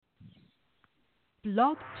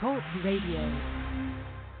Blog Talk Radio.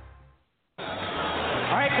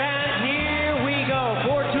 All right, fans, here we go.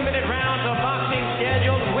 4 2-minute rounds of boxing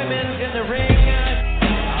scheduled. Women's in the ring.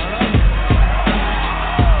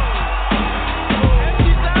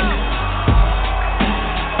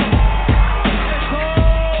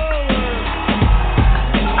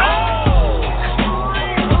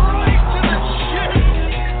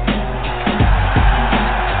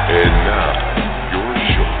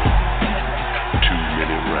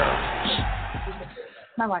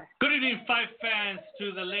 Good evening, fight fans,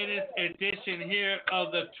 to the latest edition here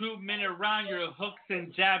of the 2-minute round, your hooks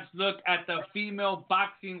and jabs look at the female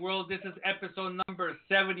boxing world. This is episode number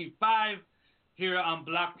 75 here on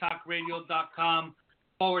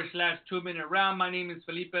blogtalkradio.com/2-minute round. My name is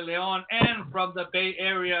Felipe Leon, and from the Bay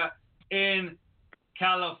Area in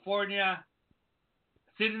California,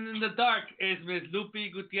 sitting in the dark is Miss Lupi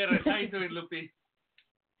Gutierrez. How you doing, Lupi?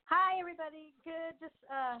 Hi, everybody. Good. Just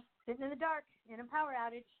sitting in the dark in a power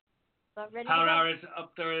outage, but ready Power to go. outage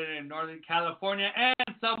up there in Northern California, and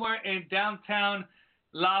somewhere in downtown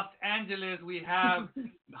Los Angeles, we have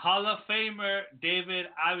Hall of Famer David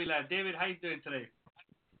Avila. David, how you doing today?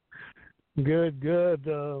 Good.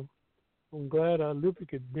 I'm glad Lupi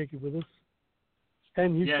could make it with us.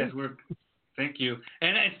 And you yes, thank you.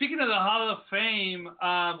 And speaking of the Hall of Fame,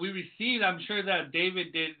 we received, I'm sure that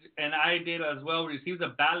David did and I did as well, received the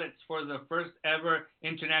ballots for the first ever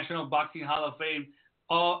International Boxing Hall of Fame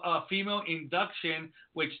female induction,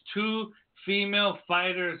 which 2 female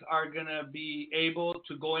fighters are going to be able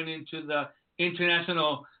to go into the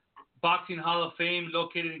International Boxing Hall of Fame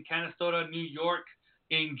located in Canastota, New York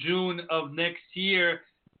in June of next year.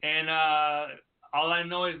 And all I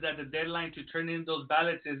know is that the deadline to turn in those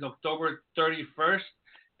ballots is October 31st.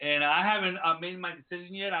 And I haven't made my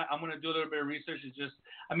decision yet. I'm going to do a little bit of research.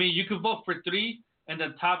 You can vote for 3, and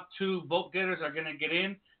the top 2 vote getters are going to get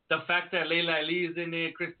in. The fact that Layla Ali is in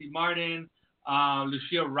it, Christy Martin,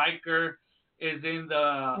 Lucia Riker is in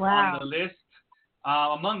on the list.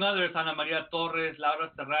 Among others, Ana Maria Torres,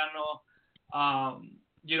 Laura Serrano.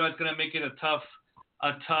 It's going to make it a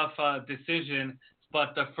tough decision.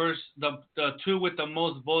 But the 2 with the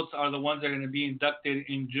most votes are the ones that are going to be inducted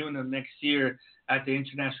in June of next year at the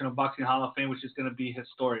International Boxing Hall of Fame, which is going to be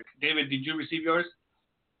historic. David, did you receive yours?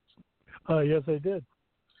 Yes, I did.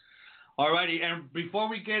 All righty. And before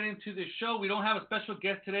we get into the show, we don't have a special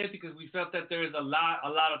guest today because we felt that there is a lot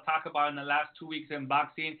of talk about in the last 2 weeks in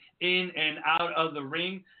boxing, in and out of the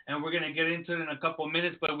ring. And we're going to get into it in a couple of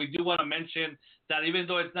minutes. But we do want to mention that even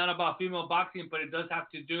though it's not about female boxing, but it does have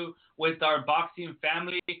to do with our boxing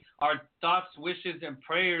family, our thoughts, wishes, and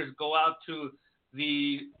prayers go out to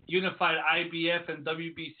the unified IBF and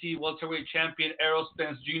WBC welterweight champion Errol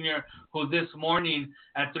Spence Jr., who this morning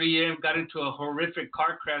at 3 a.m. got into a horrific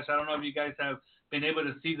car crash. I don't know if you guys have been able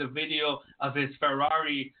to see the video of his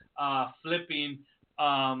Ferrari flipping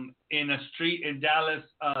in a street in Dallas,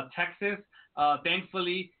 Texas.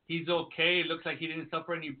 Thankfully, he's okay. It looks like he didn't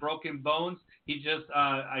suffer any broken bones. He just,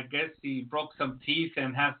 I guess he broke some teeth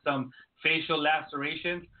and has some facial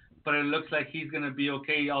lacerations. But it looks like he's going to be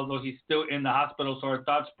okay, although he's still in the hospital. So our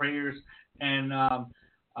thoughts, prayers, and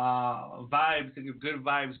vibes, good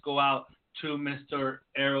vibes go out to Mr.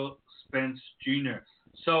 Errol Spence Jr.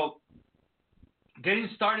 So getting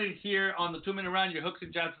started here on the 2-minute round, your hooks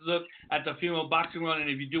and jabs look at the female boxing world. And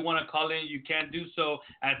if you do want to call in, you can do so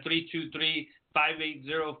at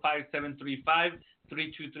 323-580-5735,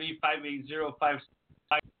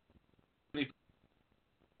 323-580-5735,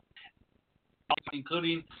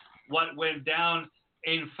 including what went down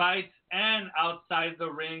in fights and outside the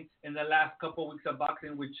ring in the last couple of weeks of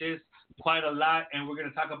boxing, which is quite a lot. And we're going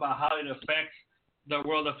to talk about how it affects the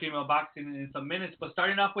world of female boxing in some minutes. But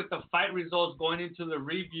starting off with the fight results, going into the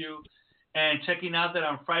review and checking out that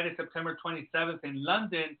on Friday, September 27th in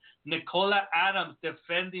London, Nicola Adams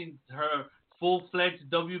defending her full-fledged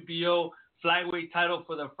WBO flyweight title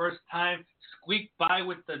for the first time, squeaked by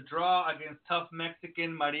with the draw against tough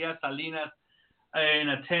Mexican Maria Salinas in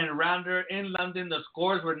a 10-rounder. In London, the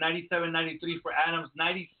scores were 97-93 for Adams,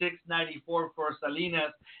 96-94 for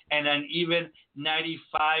Salinas, and an even 95-95.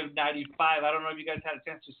 I don't know if you guys had a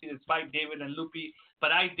chance to see this fight, David and Lupi,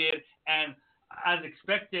 but I did. And as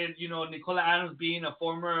expected, Nicola Adams being a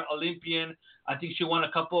former Olympian, I think she won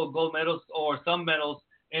a couple of gold medals or some medals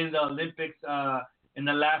in the Olympics in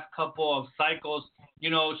the last couple of cycles.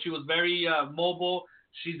 She was very mobile.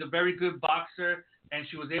 She's a very good boxer. And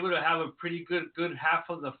she was able to have a pretty good half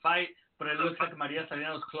of the fight, but it looks like Maria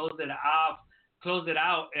Salinas closed it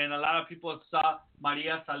out, and a lot of people saw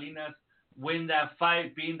Maria Salinas win that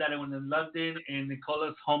fight, being that it was in London in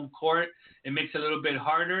Nicola's home court. It makes it a little bit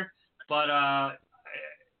harder, but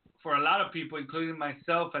for a lot of people, including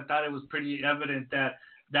myself, I thought it was pretty evident that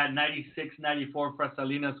 96-94 for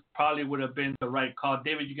Salinas probably would have been the right call.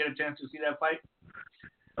 David, you get a chance to see that fight?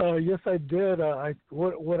 Yes, I did.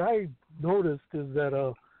 What I noticed is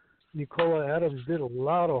that Nicola Adams did a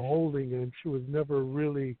lot of holding, and she was never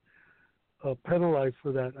really penalized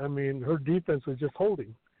for that. I mean, her defense was just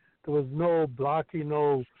holding. There was no blocking,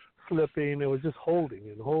 no slipping. It was just holding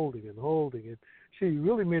and holding and holding. And she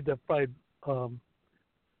really made that fight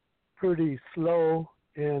pretty slow,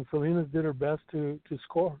 and Salinas did her best to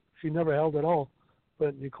score. She never held at all,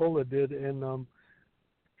 but Nicola did, and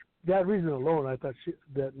that reason alone, I thought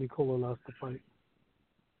that Nicola lost the fight.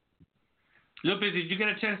 Lupe, did you get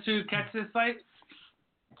a chance to catch this fight?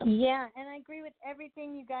 Yeah, and I agree with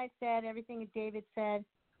everything you guys said, everything that David said.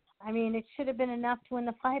 I mean, it should have been enough to win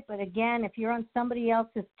the fight, but again, if you're on somebody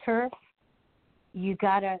else's turf, you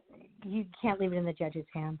can't leave it in the judge's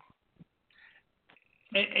hands.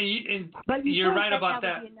 But you're right about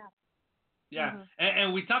that. Yeah, Mm-hmm.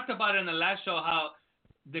 and we talked about it in the last show how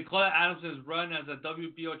Nicola Adams' run as a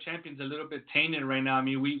WBO champion is a little bit tainted right now. I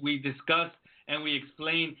mean, we discussed and we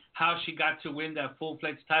explained how she got to win that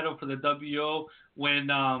full-fledged title for the WBO when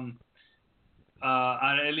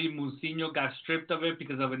Arely Musinho got stripped of it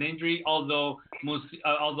because of an injury. Although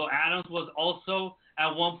Adams was also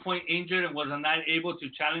at one point injured and was not able to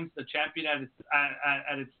challenge the champion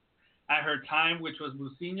at her time, which was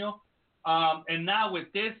Musinho. And now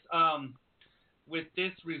with this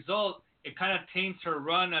result, it kind of taints her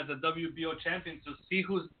run as a WBO champion to see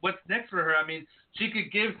what's next for her. I mean, she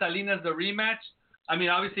could give Salinas the rematch. I mean,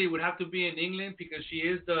 obviously it would have to be in England because she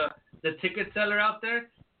is the ticket seller out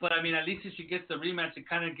there. But I mean, at least if she gets the rematch, it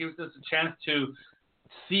kind of gives us a chance to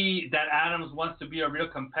see that Adams wants to be a real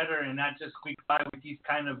competitor and not just squeak by with these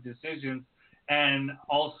kind of decisions. And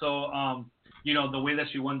also, the way that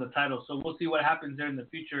she won the title. So we'll see what happens there in the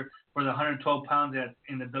future for the 112 pounds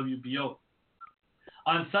in the WBO.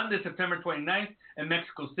 On Sunday, September 29th, in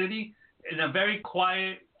Mexico City, in a very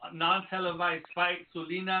quiet, non-televised fight,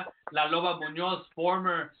 Zulina La Loba Muñoz,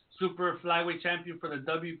 former super flyweight champion for the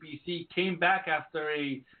WBC, came back after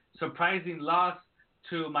a surprising loss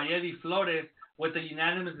to Mayeli Flores with a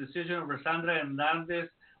unanimous decision over Sandra Hernandez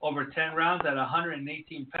over 10 rounds at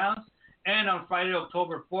 118 pounds. And on Friday,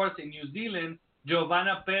 October 4th, in New Zealand,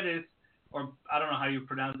 Giovanna Perez, or I don't know how you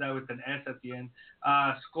pronounce that with an S at the end,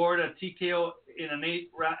 scored a TKO in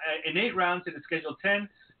 8 rounds in the Schedule 10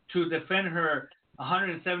 to defend her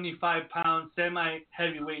 175-pound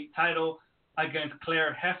semi-heavyweight title against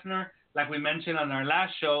Claire Hefner. Like we mentioned on our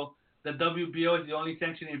last show, the WBO is the only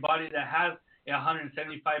sanctioning body that has a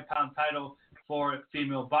 175-pound title for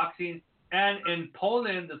female boxing. And in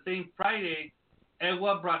Poland, the same Friday,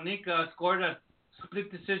 Ewa Brodnicka scored a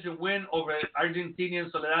split decision win over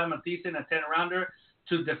Argentinian Soledad Matisse in a 10-rounder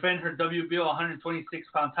to defend her WBO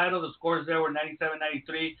 126-pound title. The scores there were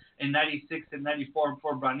 97-93 and 96-94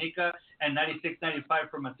 for Brodnicka and 96-95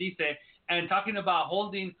 for Matisse. And talking about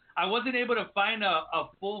holding, I wasn't able to find a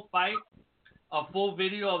full fight, a full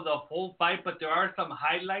video of the whole fight, but there are some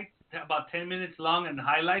highlights, about 10 minutes long, and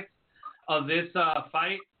highlights of this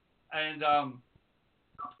fight. And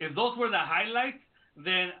if those were the highlights,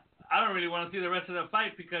 then I don't really want to see the rest of the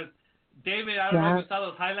fight because, David, I don't know if you saw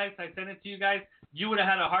those highlights. I sent it to you guys. You would have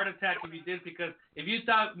had a heart attack if you did because if you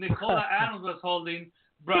thought Nicola Adams was holding,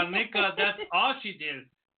 Brodnicka, that's all she did,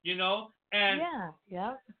 And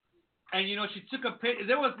yeah. And she took a pit.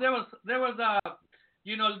 There was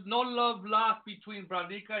no love lost between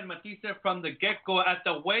Brodnicka and Matisse from the get-go at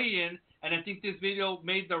the weigh-in, and I think this video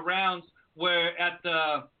made the rounds where at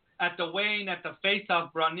the weigh-in, at the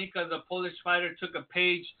face-off, Brodnicka, the Polish fighter, took a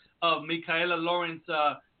page of Michaela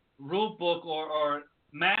Lawrence's rule book or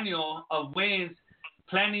manual of weigh-ins,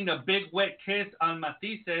 planning a big wet kiss on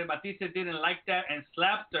Matisse. Matisse didn't like that and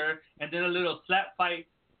slapped her, and then a little slap fight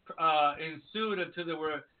ensued until they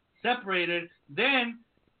were separated. Then,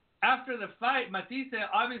 after the fight, Matisse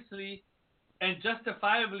obviously and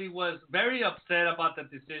justifiably was very upset about the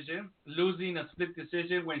decision, losing a split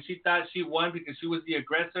decision when she thought she won because she was the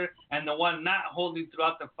aggressor and the one not holding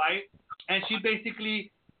throughout the fight. And she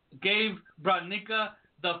basically gave Brodnicka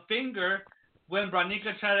the finger when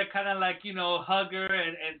Brodnicka tried to kind of hug her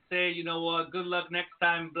and say, good luck next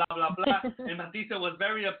time, blah, blah, blah. And Matisse was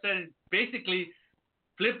very upset and basically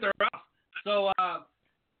flipped her off. So,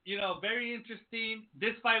 very interesting.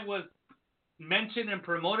 This fight was mentioned and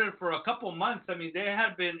promoted for a couple months. I mean, it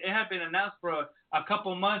had been announced for a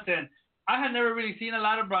couple months, and I had never really seen a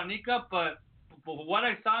lot of Brodnicka, but what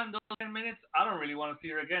I saw in those 10 minutes, I don't really want to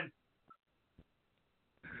see her again.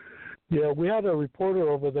 Yeah, we had a reporter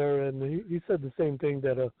over there, and he said the same thing,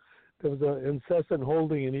 that there was an incessant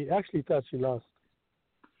holding, and he actually thought she lost.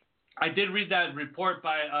 I did read that report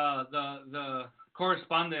by the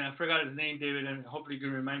correspondent. I forgot his name, David, and hopefully you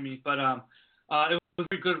can remind me. But it was a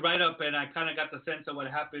very good write-up, and I kind of got the sense of what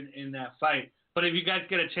happened in that fight. But if you guys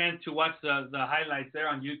get a chance to watch the highlights there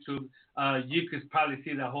on YouTube, you could probably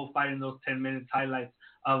see the whole fight in those 10 minutes highlights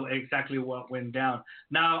of exactly what went down.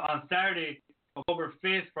 Now, on Saturday, October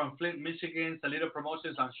 5th, from Flint, Michigan, Salida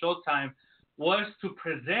Promotions on Showtime was to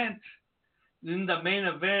present in the main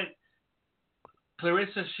event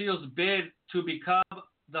Claressa Shields' bid to become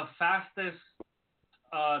the fastest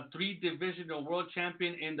three-divisional world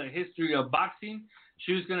champion in the history of boxing.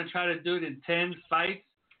 She was going to try to do it in 10 fights,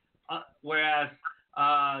 whereas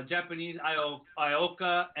Japanese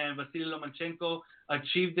Ioka and Vasily Lomachenko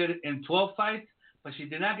achieved it in 12 fights, but she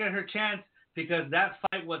did not get her chance because that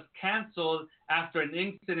fight was canceled after an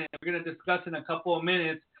incident we're going to discuss in a couple of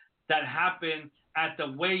minutes that happened at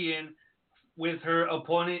the weigh-in with her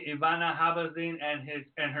opponent Ivana Habazin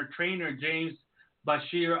and her trainer James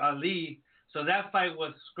Bashir Ali. So that fight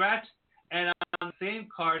was scratched, and on the same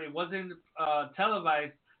card, it wasn't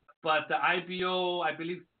televised, but the IBO, I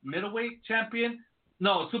believe, middleweight champion,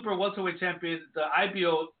 no, super welterweight champion, the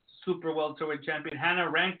IBO super welterweight champion Hannah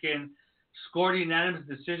Rankin scored a unanimous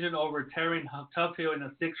decision over Taryn Tuffield in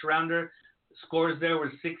a 6-rounder. Scores there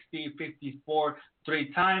were 60-54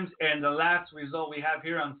 3 times. And the last result we have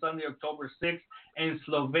here on Sunday, October 6th, in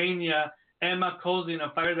Slovenia, Emma Kozin,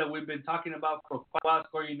 a fighter that we've been talking about for quite a while,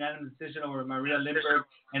 scored a unanimous decision over Maria Lindbergh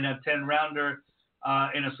in a 10-rounder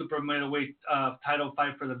in a super middleweight title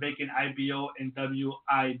fight for the vacant IBO and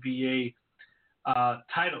WIBA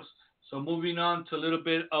titles. So moving on to a little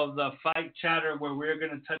bit of the fight chatter where we're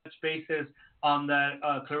going to touch bases on that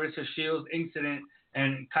Claressa Shields incident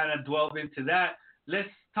and kind of delve into that. Let's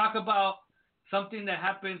talk about something that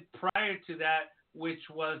happened prior to that, which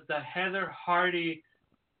was the Heather Hardy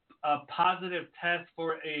positive test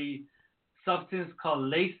for a substance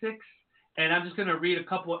called Lasix. And I'm just going to read a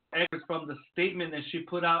couple of excerpts from the statement that she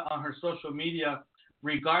put out on her social media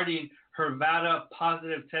regarding her VADA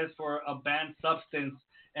positive test for a banned substance.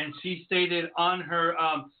 And she stated on her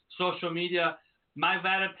social media, my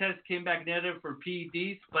VADA test came back negative for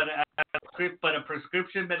PEDs, but a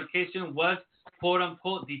prescription medication was, quote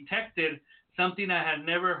unquote, detected, something I had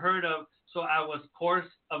never heard of, so I was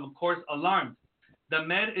of course alarmed. The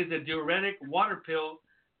med is a diuretic water pill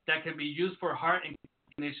that can be used for heart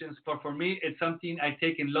conditions, but for me, it's something I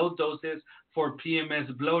take in low doses for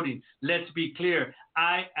PMS bloating. Let's be clear,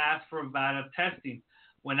 I asked for VADA testing.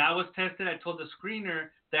 When I was tested, I told the screener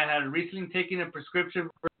that I had recently taken a prescription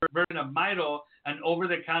version of Midol, an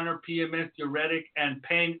over-the-counter PMS diuretic and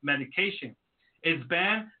pain medication. It's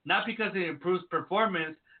banned not because it improves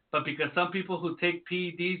performance, but because some people who take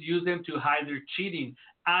PEDs use them to hide their cheating.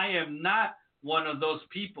 I am not one of those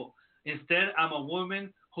people. Instead, I'm a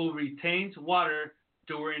woman who retains water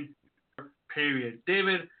during her period.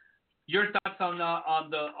 David, your thoughts on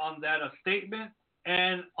that statement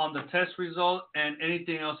and on the test result and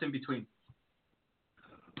anything else in between?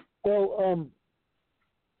 Well,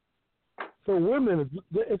 for women,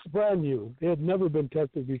 it's brand new. They had never been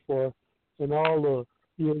tested before in all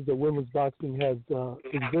the years that women's boxing has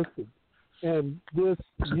existed. And this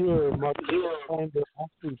year marks the time they're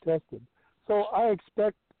actually tested. So I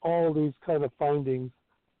expect all these kind of findings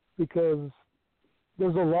because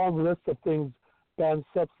there's a long list of things, banned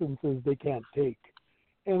substances they can't take.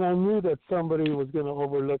 And I knew that somebody was going to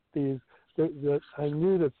overlook these. I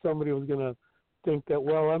knew that somebody was going to think that,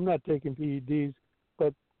 well, I'm not taking PEDs,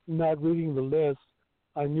 but not reading the list,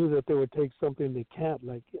 I knew that they would take something they can't.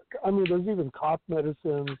 Like, I mean, there's even cough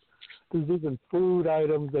medicines, there's even food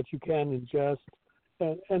items that you can ingest,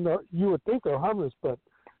 and you would think they're harmless, but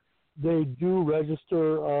they do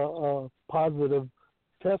register positive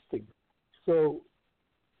testing. So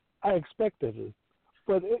I expected it.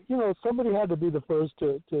 But, somebody had to be the first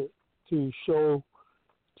to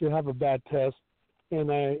have a bad test. And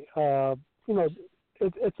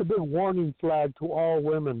it's a big warning flag to all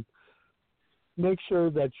women. Make sure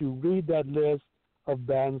that you read that list of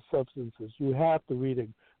banned substances. You have to read it.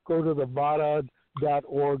 Go to the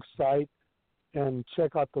VADA.org site and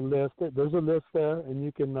check out the list. There's a list there, and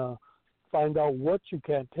you can find out what you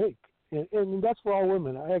can't take. And that's for all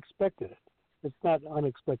women. I expected it. It's not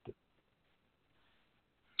unexpected.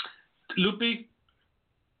 Lupi?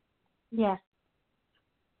 Yes.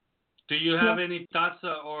 Do you have any thoughts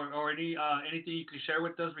or anything you can share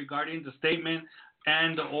with us regarding the statement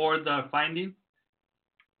and or the finding?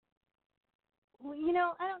 Well,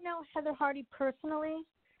 I don't know Heather Hardy personally.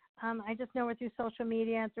 I just know her through social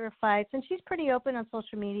media and through her fights, and she's pretty open on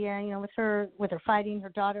social media. You know, with her fighting, her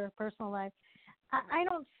daughter, her personal life. I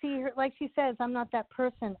don't see her, like she says, I'm not that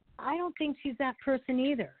person. I don't think she's that person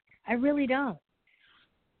either. I really don't.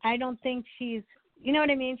 I don't think she's, you know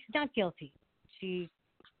what I mean? She's not guilty.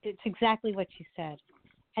 It's exactly what she said.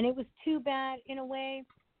 And it was too bad in a way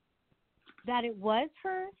that it was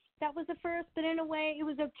her that was the first, but in a way it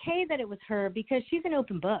was okay that it was her because she's an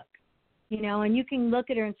open book, you know, and you can look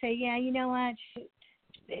at her and say, yeah, you know what,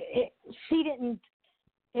 she didn't.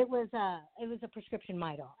 It was a prescription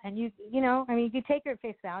Midol, and you know, I mean, you take her at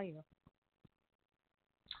face value.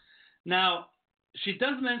 Now, she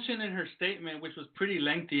does mention in her statement, which was pretty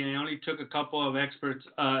lengthy, and it only took a couple of experts,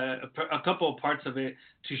 a couple of parts of it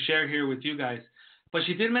to share here with you guys. But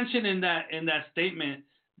she did mention in that statement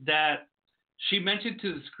that she mentioned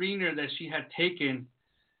to the screener that she had taken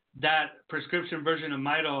that prescription version of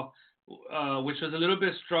Midol, which was a little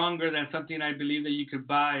bit stronger than something I believe that you could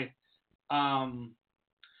buy.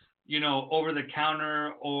 You know, over the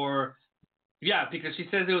counter because she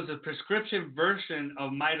says it was a prescription version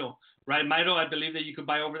of Midol, right? Midol, I believe that you could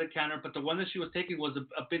buy over the counter, but the one that she was taking was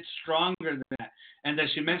a bit stronger than that. And that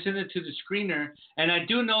she mentioned it to the screener. And I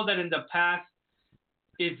do know that in the past,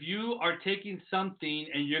 if you are taking something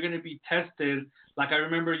and you're going to be tested, like I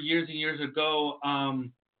remember years and years ago,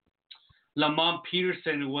 Lamont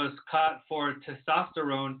Peterson was caught for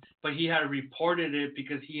testosterone, but he had reported it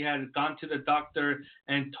because he had gone to the doctor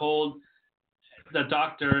and told the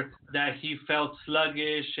doctor that he felt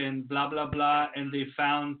sluggish and blah, blah, blah, and they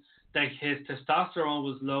found that his testosterone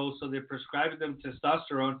was low, so they prescribed him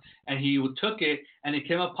testosterone, and he took it, and it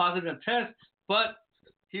came up positive test, but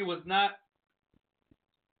he was not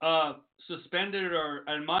suspended or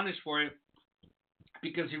admonished for it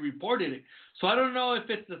because he reported it. So I don't know if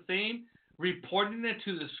it's the same reporting it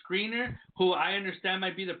to the screener, who I understand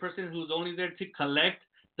might be the person who's only there to collect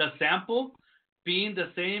the sample, being the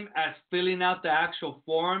same as filling out the actual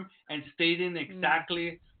form and stating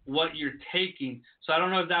exactly what you're taking. So I don't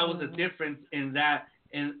know if that was a difference in that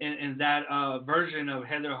version of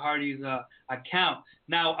Heather Hardy's account.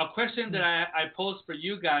 Now, a question that I posed for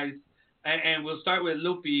you guys, and we'll start with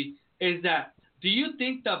Lupi, is that do you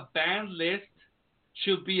think the ban list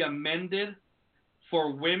should be amended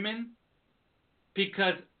for women?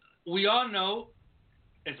 Because we all know,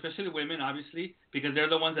 especially women, obviously, because they're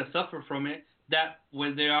the ones that suffer from it, that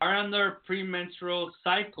when they are on their premenstrual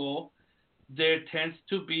cycle, there tends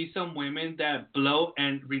to be some women that bloat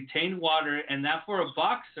and retain water, and that for a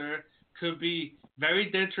boxer could be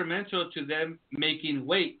very detrimental to them making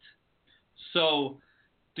weight. So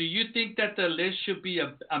do you think that the list should be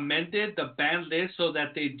amended, the ban list, so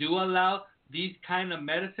that they do allow these kind of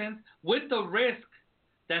medicines with the risk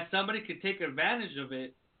that somebody could take advantage of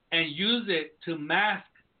it and use it to mask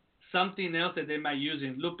something else that they might use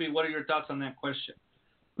in? Lupi, what are your thoughts on that question?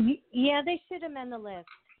 Yeah, they should amend the list.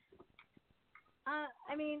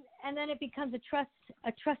 I mean, and then it becomes a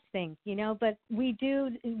trust thing, you know. But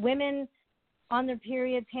women on their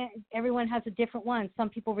periods, everyone has a different one. Some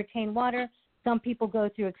people retain water. Some people go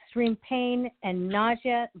through extreme pain and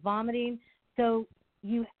nausea, vomiting. So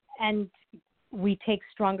we take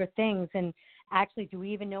stronger things. And actually, do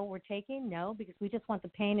we even know what we're taking? No, because we just want the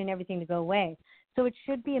pain and everything to go away. So it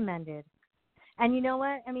should be amended. And you know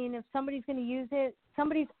what? I mean, if somebody's going to use it,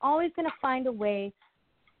 somebody's always going to find a way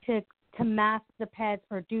to mask the pets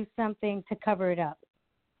or do something to cover it up.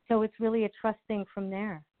 So it's really a trust thing from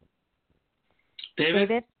there.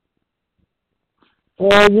 David? You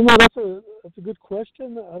know, that's a good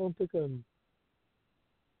question. I don't think I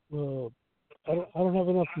don't have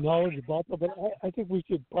enough knowledge about that, but I think we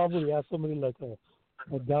should probably ask somebody like a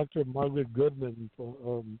Dr. Margaret Goodman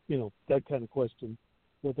for you know, that kind of question,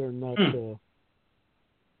 whether or not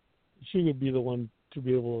she would be the one to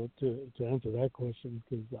be able to answer that question,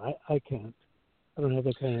 because I can't. I don't have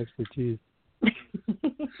that kind of expertise.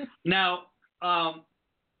 Now,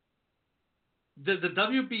 the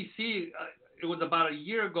WBC, it was about a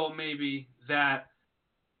year ago maybe that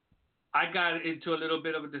I got into a little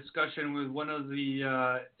bit of a discussion with one of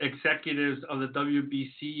the executives of the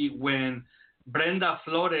WBC when Brenda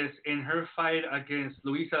Flores, in her fight against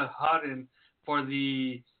Louisa Houghton for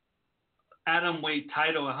the atomweight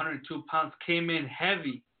title, 102 pounds, came in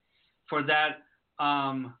heavy for that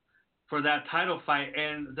title fight,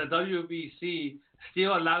 and the WBC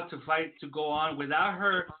still allowed the fight to go on without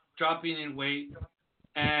her dropping in weight,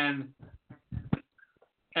 and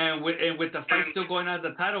with the fight still going on as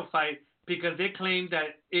a title fight, because they claimed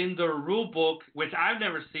that in the rule book, which I've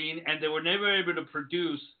never seen and they were never able to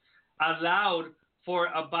produce, allowed for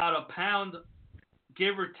about a pound,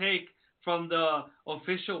 give or take, from the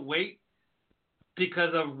official weight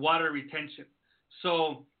because of water retention.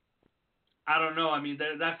 So I don't know. I mean,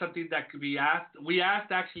 that's something that could be asked. We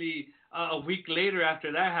asked actually a week later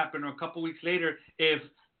after that happened, or a couple weeks later, if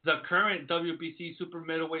the current WBC super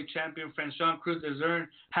middleweight champion, Franchon Crews-Dezurn,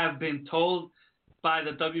 have been told by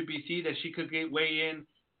the WBC that she could weigh in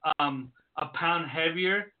a pound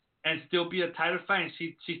heavier and still be a title fight. And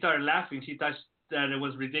she started laughing. She thought that it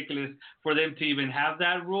was ridiculous for them to even have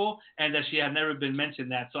that rule, and that she had never been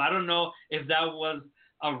mentioned that. So I don't know if that was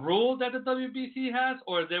a rule that the WBC has,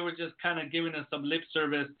 or they were just kind of giving us some lip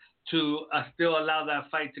service to still allow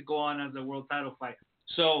that fight to go on as a world title fight.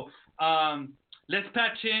 So let's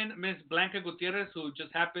patch in Miss Blanca Gutierrez, who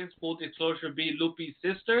just happens, full disclosure, be Lupi's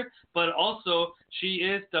sister, but also she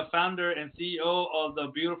is the founder and CEO of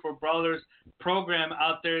the Beautiful Brothers program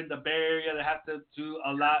out there in the Bay Area that has to do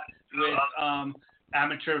a lot with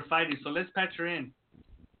amateur fighting. So let's patch her in.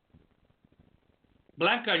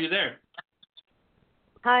 Blanca, are you there?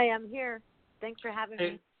 Hi, I'm here. Thanks for having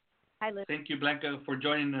me. Hi, Liz. Thank you, Blanca, for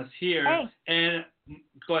joining us here. Hey. And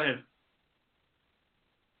go ahead.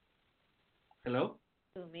 Hello?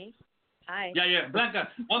 To me. Hi. Yeah. Blanca,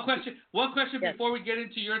 one question yes. Before we get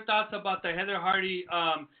into your thoughts about the Heather Hardy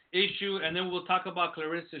issue, and then we'll talk about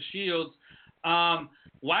Claressa Shields.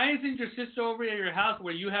 Why isn't your sister over at your house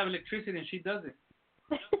where you have electricity and she doesn't?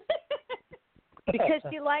 Because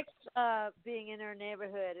she likes being in her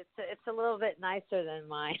neighborhood. It's a little bit nicer than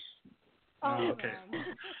mine. Oh, okay.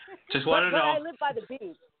 Just want to know. I live by the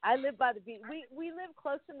beach. We live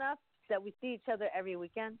close enough that we see each other every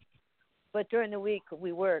weekend. But during the week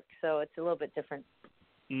we work, so it's a little bit different.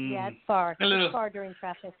 Yeah, it's far. It's far during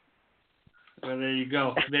traffic. Well, there you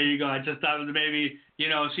go. I just thought maybe,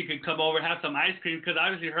 she could come over and have some ice cream, because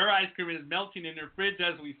obviously her ice cream is melting in her fridge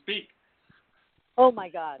as we speak. Oh, my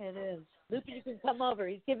God. It is. Lupi, you can come over.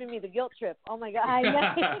 He's giving me the guilt trip. Oh, my God. I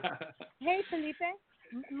know. Hey, Felipe.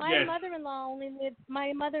 My Yes. mother-in-law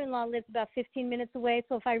lives about 15 minutes away,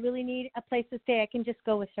 so if I really need a place to stay, I can just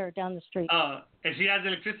go with her down the street. And she has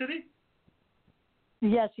electricity?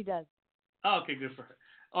 Yes, she does. Oh, okay, good for her.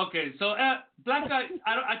 Okay, so Blanca,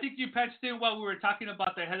 I think you patched in while we were talking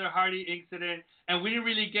about the Heather Hardy incident, and we didn't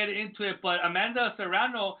really get into it, but Amanda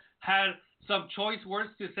Serrano had some choice words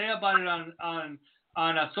to say about it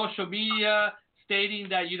on social media, stating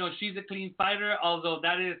that, she's a clean fighter, although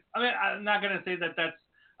that is, I'm not going to say that that's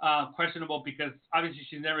questionable, because obviously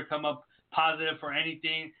she's never come up positive for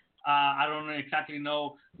anything. I don't exactly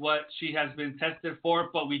know what she has been tested for,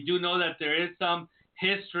 but we do know that there is some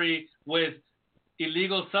history with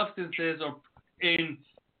illegal substances, or in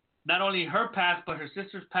not only her past, but her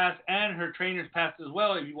sister's past and her trainer's past as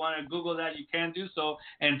well. If you want to Google that, you can do so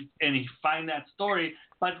and find that story.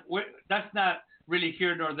 But that's not really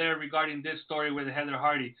here nor there regarding this story with Heather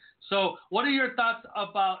Hardy. So what are your thoughts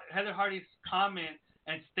about Heather Hardy's comment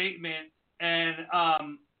and statement, and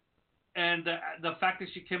the fact that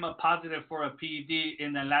she came up positive for a PED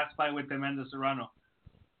in the last fight with Amanda Serrano?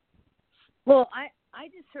 Well, I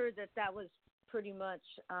just heard that was pretty much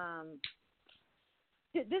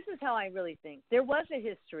this is how I really think. There was a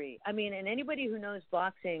history. And anybody who knows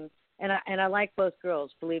boxing, and I like both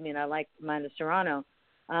girls, believe me, and I like Amanda Serrano.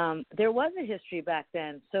 There was a history back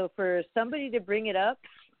then. So for somebody to bring it up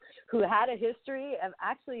who had a history,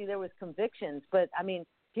 actually there was convictions, but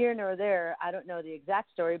here nor there, I don't know the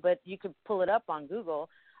exact story, but you could pull it up on Google.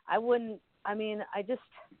 I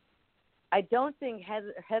don't think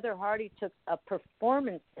Heather Hardy took a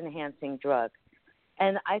performance-enhancing drug,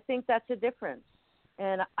 and I think that's a difference.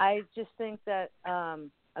 And I just think that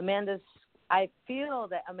I feel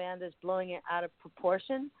that Amanda's blowing it out of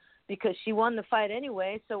proportion, because she won the fight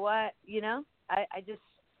anyway. So what,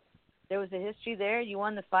 there was a history there. You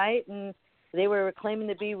won the fight, and they were claiming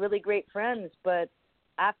to be really great friends, but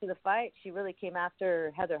after the fight, she really came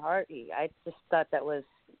after Heather Hardy. I just thought that was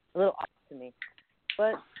a little off to me.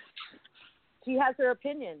 But she has her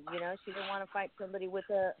opinion, She didn't want to fight somebody with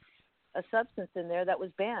a substance in there that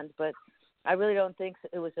was banned. But I really don't think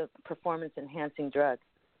it was a performance-enhancing drug.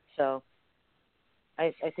 So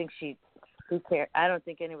I think who cares? I don't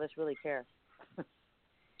think any of us really care.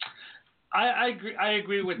 I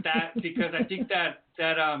agree with that, because I think that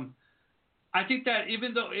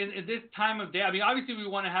even though in this time of day, obviously we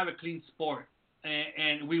want to have a clean sport,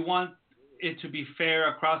 and we want it to be fair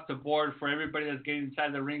across the board for everybody that's getting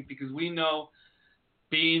inside the ring, because we know,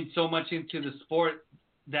 being so much into the sport,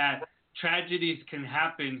 that tragedies can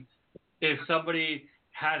happen if somebody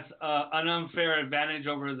has an unfair advantage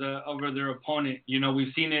over their opponent.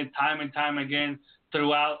 We've seen it time and time again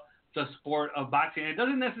throughout the sport of boxing. It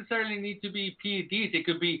doesn't necessarily need to be PEDs. It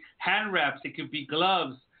could be hand wraps. It could be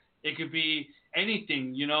gloves. It could be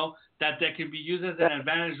anything, that can be used as an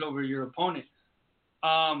advantage over your opponent.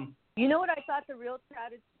 You know what I thought the real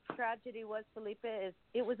tragedy was, Felipe, is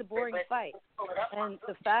it was a boring fight. And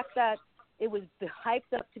the fact that it was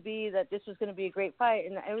hyped up to be that this was going to be a great fight,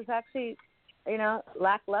 and it was actually,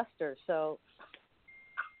 lackluster. So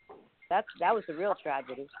that was the real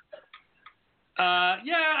tragedy.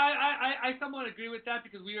 I somewhat agree with that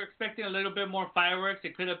because we were expecting a little bit more fireworks.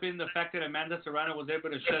 It could have been the fact that Amanda Serrano was able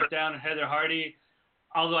to shut down Heather Hardy,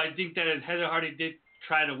 although I think that Heather Hardy did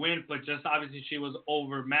try to win, but just obviously she was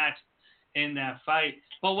overmatched in that fight.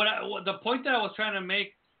 But the point that I was trying to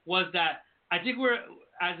make was that I think we're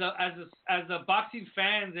as a boxing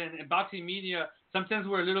fans and boxing media, sometimes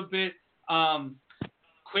we're a little bit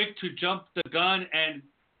quick to jump the gun, and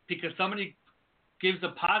because somebody gives a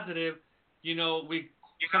positive, we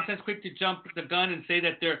sometimes quick to jump the gun and say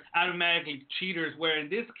that they're automatically cheaters. Where in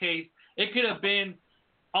this case, it could have been,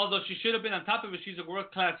 although she should have been on top of it, she's a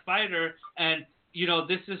world-class fighter, and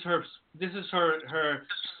this is her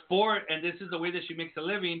sport, and this is the way that she makes a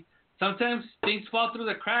living. Sometimes things fall through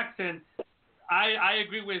the cracks, and I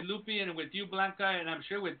agree with Lupe and with you, Blanca, and I'm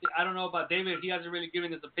sure I don't know about David. He hasn't really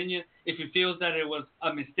given his opinion if he feels that it was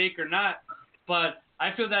a mistake or not, but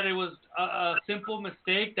I feel that it was a simple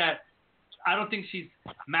mistake that I don't think she's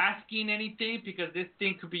masking anything, because this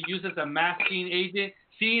thing could be used as a masking agent.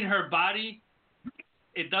 Seeing her body,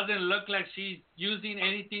 it doesn't look like she's using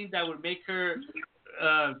anything that would make her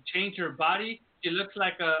change her body. She looks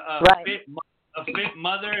like a fit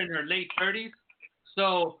mother in her late 30s.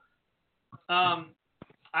 So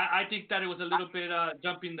I think that it was a little bit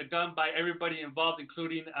jumping the gun by everybody involved,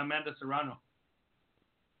 including Amanda Serrano.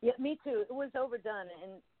 Yeah, me too. It was overdone,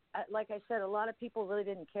 and like I said, a lot of people really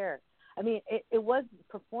didn't care. I mean, it was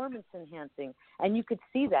performance enhancing, and you could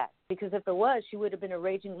see that, because if it was, she would have been a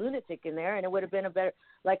raging lunatic in there, and it would have been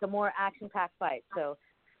a more action-packed fight. So,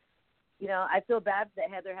 I feel bad that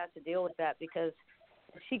Heather has to deal with that, because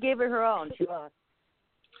she gave it her all and she lost.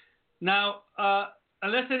 Now,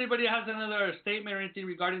 unless anybody has another statement or anything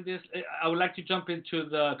regarding this, I would like to jump into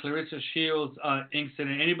the Claressa Shields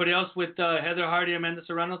incident. Anybody else with Heather Hardy, Amanda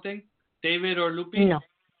Serrano thing? David or Lupe? No?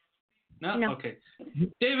 Okay.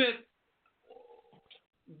 David,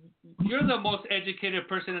 you're the most educated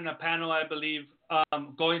person in the panel, I believe,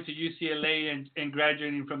 going to UCLA and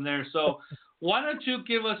graduating from there. So why don't you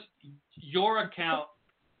give us your account,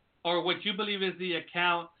 or what you believe is the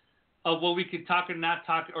account of what we could talk and not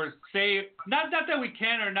talk, or say, not that we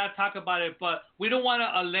can or not talk about it, but we don't want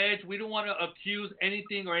to allege, we don't want to accuse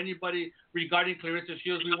anything or anybody regarding Claressa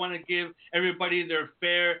Shields. We want to give everybody their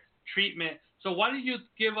fair treatment. So why don't you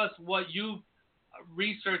give us what you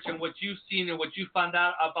research and what you've seen and what you found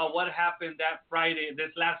out about what happened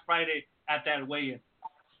this last Friday at that weigh-in?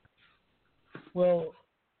 Well,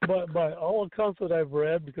 by all accounts that I've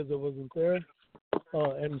read, because it wasn't there,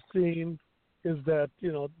 and seen, is that,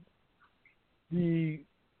 the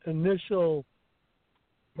initial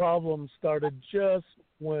problem started just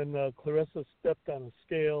when Claressa stepped on a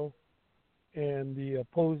scale, and the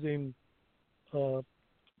opposing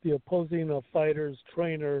fighter's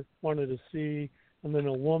trainer wanted to see, and then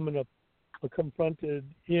a woman confronted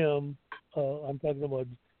him. I'm talking about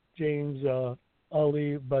James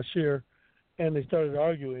Ali Bashir, and they started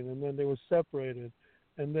arguing, and then they were separated.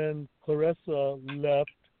 And then Claressa left.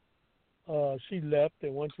 She left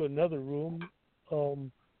and went to another room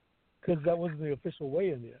because that wasn't the official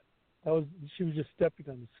weigh-in yet. She was just stepping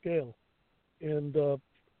on the scale. And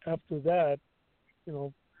after that,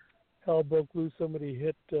 hell broke loose. Somebody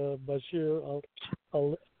hit Bashir,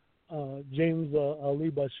 James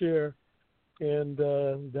Ali Bashir,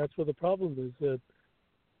 and that's where the problem is.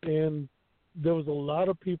 And there was a lot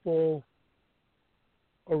of people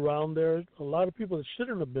around there, a lot of people that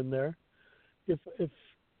shouldn't have been there. If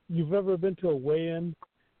you've ever been to a weigh-in,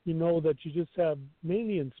 you know that you just have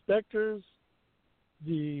mainly inspectors,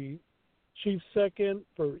 the chief second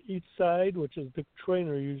for each side, which is the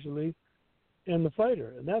trainer usually, and the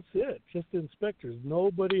fighter, and that's it, just the inspectors.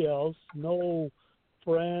 Nobody else, no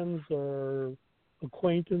friends or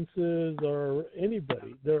acquaintances or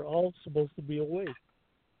anybody. They're all supposed to be away,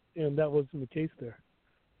 and that wasn't the case there.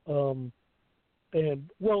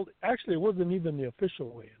 Actually, it wasn't even the official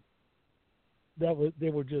weigh-in. There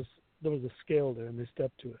was a scale there, and they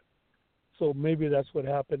stepped to it. So maybe that's what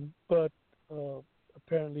happened. But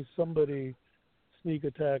apparently, somebody sneak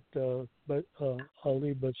attacked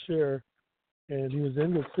Ali Bashir, and he was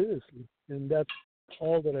injured seriously. And that's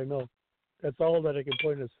all that I know. That's all that I can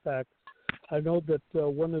point as facts. I know that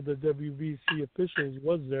one of the WBC officials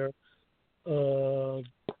was there.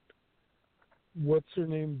 What's her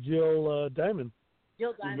name? Jill Diamond.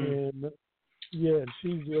 Jill Diamond. And yeah,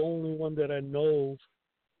 she's the only one that I know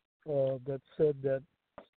that said that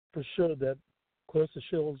for sure that Clarissa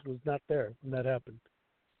Shields was not there when that happened.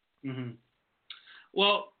 Mm-hmm.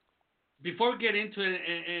 Well, before we get into it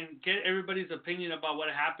and get everybody's opinion about what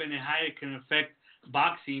happened and how it can affect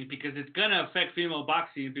boxing, because it's going to affect female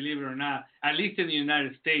boxing, believe it or not, at least in the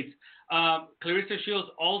United States. Clarissa Shields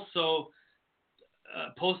also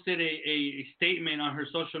posted a statement on her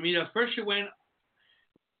social media. First, she went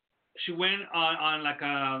on like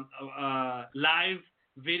a live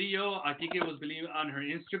video. I think it was on her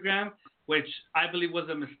Instagram, which I believe was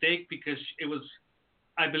a mistake because it was,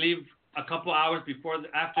 I believe, a couple hours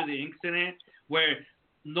after the incident where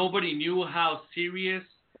nobody knew how serious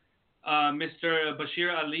Mr.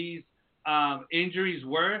 Bashir Ali's injuries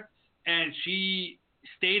were, and she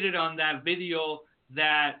stated on that video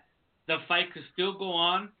that the fight could still go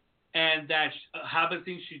on and that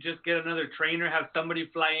Habazin should just get another trainer, have somebody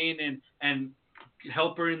fly in and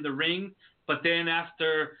help her in the ring. But then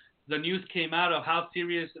after the news came out of how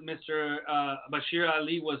serious Mr. Bashir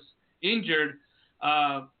Ali was injured,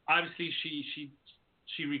 obviously she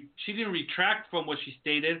didn't retract from what she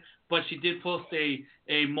stated, but she did post a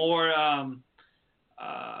more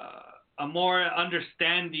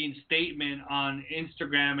understanding statement on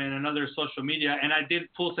Instagram and another social media. And I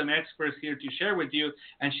did pull some experts here to share with you.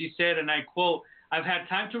 And she said, and I quote, "I've had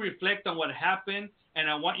time to reflect on what happened, and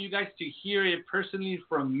I want you guys to hear it personally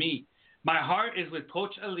from me. My heart is with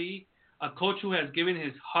Coach Ali, a coach who has given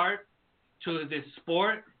his heart to this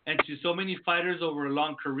sport and to so many fighters over a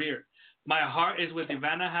long career. My heart is with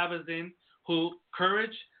Ivana Habazin, whose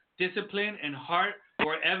courage, discipline, and heart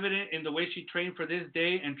were evident in the way she trained for this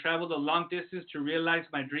day and traveled a long distance to realize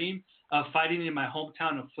my dream of fighting in my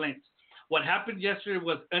hometown of Flint. What happened yesterday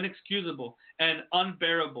was inexcusable and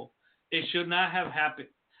unbearable. It should not have happened.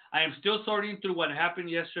 I am still sorting through what happened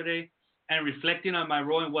yesterday and reflecting on my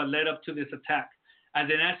role and what led up to this attack. I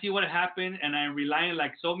did not see what happened, and I am relying,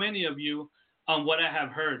 like so many of you, on what I have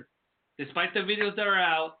heard. Despite the videos that are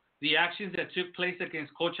out, the actions that took place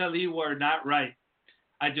against Coach Ali were not right.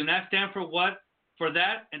 I do not stand for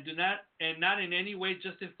that and not in any way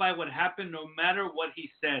justify what happened, no matter what he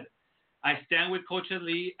said. I stand with Coach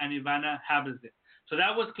Ali and Ivana Habazin." So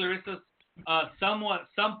that was Clarissa's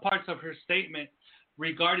some parts of her statement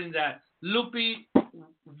regarding that. Lupi,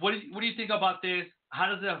 what do you think about this? How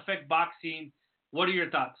does it affect boxing? What are your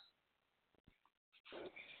thoughts?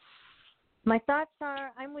 My thoughts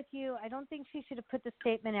are, I'm with you. I don't think she should have put the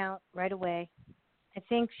statement out right away. I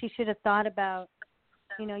think she should have thought about,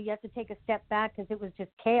 you have to take a step back because it was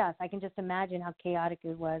just chaos. I can just imagine how chaotic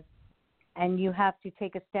it was. And you have to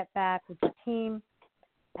take a step back with the team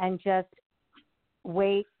and just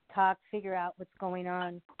wait, talk, figure out what's going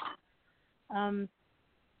on.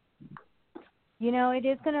 It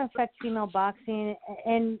is going to affect female boxing,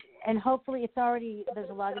 and hopefully there's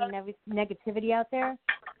a lot of negativity out there,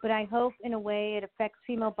 but I hope in a way it affects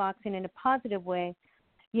female boxing in a positive way.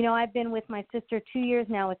 I've been with my sister 2 years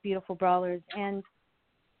now with Beautiful Brawlers, and,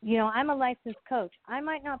 I'm a licensed coach. I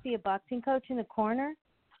might not be a boxing coach in the corner,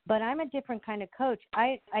 but I'm a different kind of coach.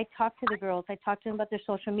 I talk to the girls. I talk to them about their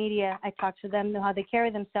social media. I talk to them how they carry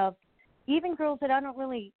themselves. Even girls that I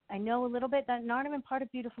know a little bit, that aren't even part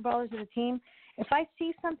of Beautiful Brawlers as a team, if I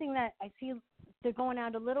see something that I see they're going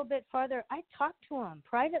out a little bit farther, I talk to them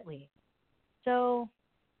privately. So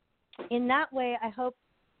in that way, I hope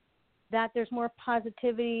that there's more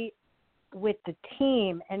positivity with the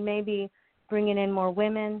team and maybe bringing in more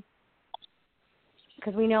women,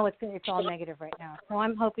 because we know it's all negative right now. So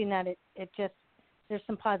I'm hoping that there's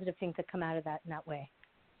some positive things that come out of that in that way.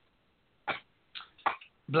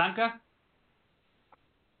 Blanca?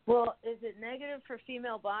 Well, is it negative for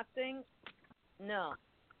female boxing? No.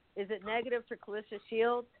 Is it negative for Clarissa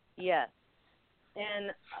Shields? Yes.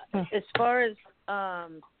 And as far as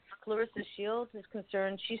Clarissa Shields is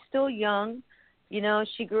concerned, she's still young.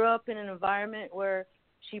 She grew up in an environment where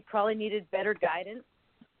she probably needed better guidance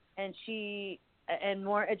and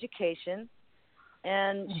more education.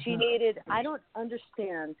 And she needed, I don't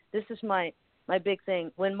understand, this is my big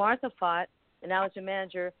thing. When Martha fought, and I was a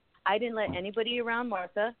manager, I didn't let anybody around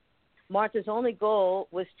Martha. Martha's only goal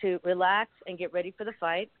was to relax and get ready for the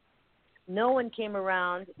fight. No one came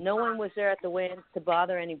around. No one was there at the weigh-ins to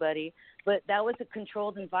bother anybody. But that was a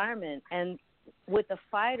controlled environment. And with a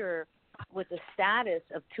fighter with the status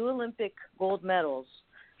of 2 Olympic gold medals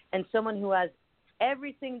and someone who has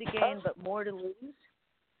everything to gain but more to lose,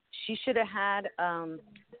 she should have had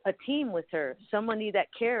a team with her, somebody that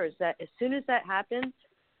cares, that as soon as that happens,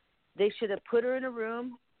 they should have put her in a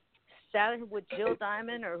room, sat her with Jill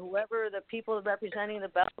Diamond or whoever the people representing the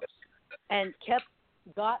belts, and kept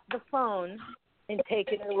got the phone and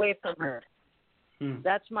taken it away from her.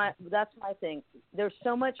 That's my thing. There's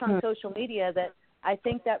so much on social media that I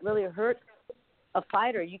think that really hurts a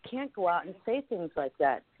fighter. You can't go out and say things like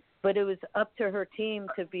that. But it was up to her team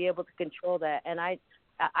to be able to control that. And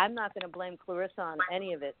I'm not going to blame Claressa on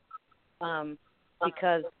any of it,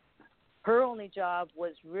 because her only job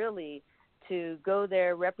was really to go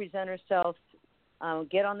there, represent herself,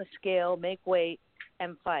 get on the scale, make weight,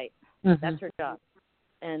 and fight. That's her job.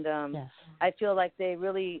 And I feel like they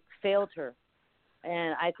really failed her.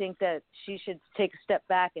 And I think that she should take a step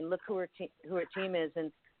back and look who her team is.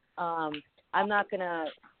 And I'm not going to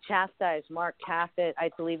chastise Mark Taffet.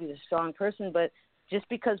 I believe he's a strong person. But just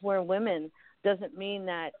because we're women doesn't mean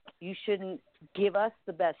that you shouldn't give us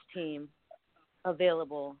the best team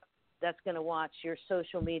available that's going to watch your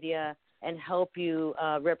social media and help you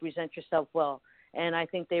represent yourself well. And I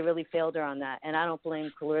think they really failed her on that. And I don't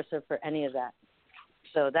blame Claressa for any of that.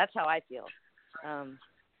 So that's how I feel.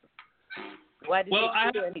 Why did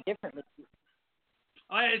they do any differently?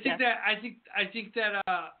 I think that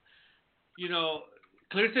you know,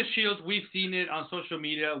 Claressa Shields, we've seen it on social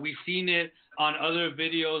media. We've seen it on other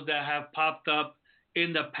videos that have popped up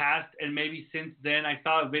in the past, and maybe since then. I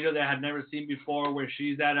saw a video that I had never seen before where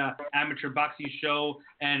she's at an amateur boxing show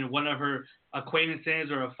and one of her acquaintances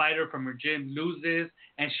or a fighter from her gym loses,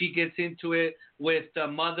 and she gets into it with the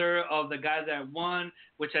mother of the guy that won,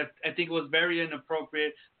 which I think was very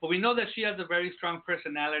inappropriate. But we know that she has a very strong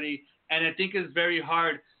personality, and I think it's very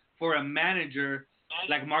hard for a manager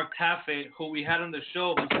like Mark Taffet, who we had on the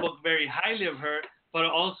show, who spoke very highly of her, but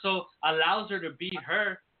also allows her to be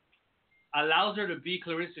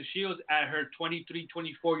Claressa Shields at her 23,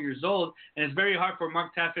 24 years old. And it's very hard for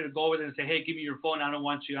Mark Taffet to go over there and say, hey, give me your phone. I don't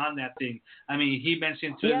want you on that thing. I mean, he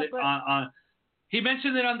mentioned he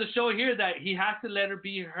mentioned it on the show here that he has to let her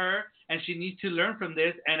be her, and she needs to learn from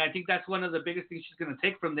this. And I think that's one of the biggest things she's going to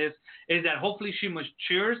take from this, is that hopefully she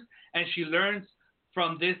matures and she learns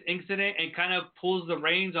from this incident and kind of pulls the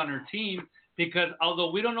reins on her team, because although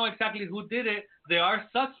we don't know exactly who did it, there are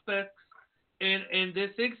suspects in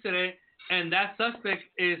this incident, and that suspect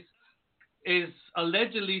is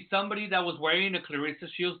allegedly somebody that was wearing a Claressa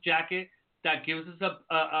Shields jacket. That gives us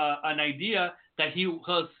an idea that he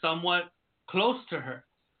was somewhat close to her.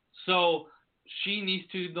 So she needs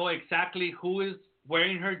to know exactly who is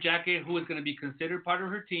wearing her jacket, who is going to be considered part of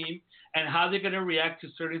her team, and how they're going to react to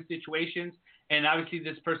certain situations. And obviously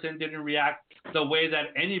this person didn't react the way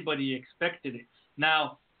that anybody expected it.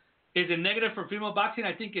 Now, is it negative for female boxing?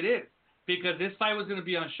 I think it is, because this fight was going to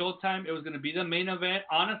be on Showtime. It was going to be the main event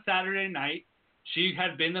on a Saturday night. She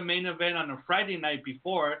had been the main event on a Friday night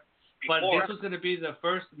before, but this was going to be the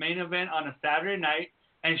first main event on a Saturday night,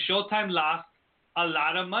 and Showtime lost a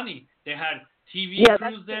lot of money. They had TV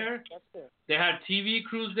crews there. They had TV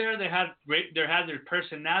crews there. They had their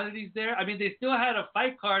personalities there. I mean, they still had a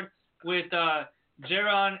fight card with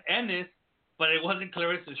Jaron Ennis, but it wasn't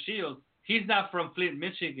Claressa Shields. He's not from Flint,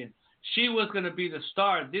 Michigan. She was going to be the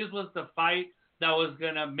star. This was the fight that was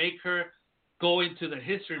going to make her go into the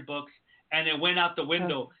history books, and it went out the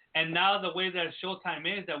window. And now the way that Showtime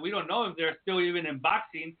is, that we don't know if they're still even in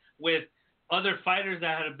boxing, with other fighters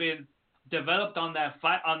that have been developed on that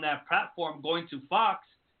platform going to Fox.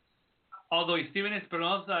 Although Steven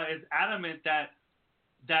Espinosa is adamant that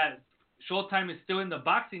Showtime is still in the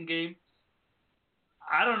boxing game,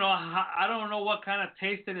 I don't know what kind of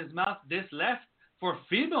taste in his mouth this left for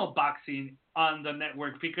female boxing on the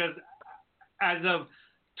network, because as of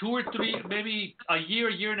 2 or 3, maybe a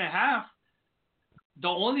year and a half, the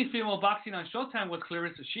only female boxing on Showtime was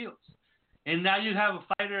Claressa Shields. And now you have a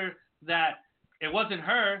fighter that it wasn't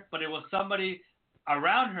her, but it was somebody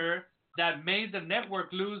around her that made the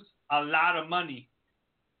network lose a lot of money.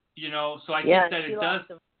 You know, so I think that it does.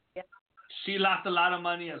 She lost a lot of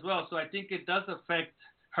money as well. So I think it does affect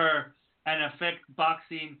her and affect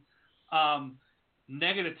boxing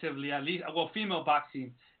negatively, at least. Well, female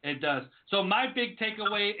boxing, it does. So my big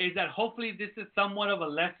takeaway is that hopefully this is somewhat of a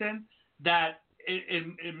lesson, that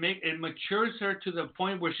it matures her to the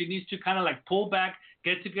point where she needs to kind of like pull back,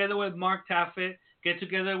 get together with Mark Taffet, get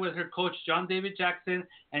together with her coach, John David Jackson,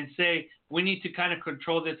 and say, we need to kind of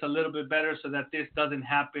control this a little bit better so that this doesn't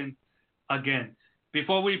happen again.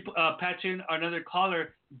 Before we patch in another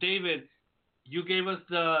caller, David, you gave us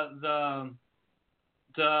the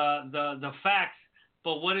facts,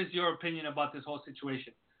 but what is your opinion about this whole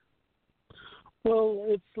situation? Well,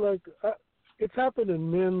 it's like it's happened in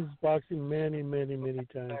men's boxing many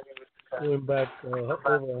times, going back over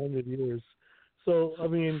 100 years. So, I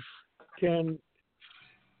mean, can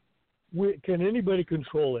anybody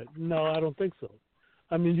control it? No, I don't think so.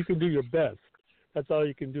 I mean, you can do your best, that's all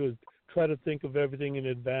you can do is try to think of everything in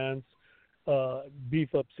advance,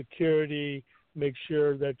 beef up security, make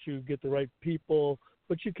sure that you get the right people,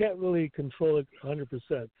 but you can't really control it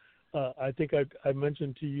 100%. I think I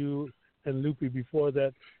mentioned to you and Lupe before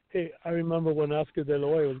that, hey, I remember when Oscar De La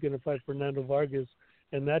Hoya was going to fight Fernando Vargas,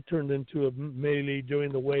 and that turned into a melee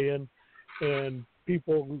during the weigh-in, and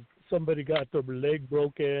somebody got their leg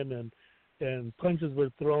broken, and punches were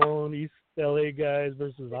thrown, East LA guys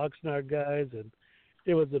versus Oxnard guys, and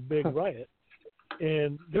it was a big riot.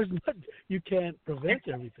 And you can't prevent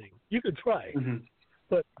everything. You could try,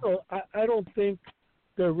 but I don't think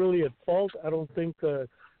they're really at fault. I don't think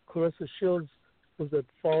Claressa Shields was at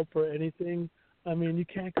fault for anything. I mean, you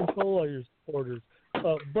can't control all your supporters,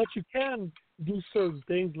 but you can do certain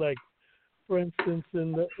things, like, for instance,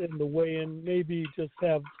 in the weigh-in, maybe just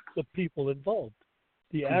have the people involved,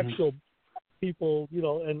 the actual people,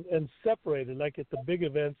 and separate it. Like at the big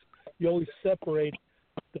events, you always separate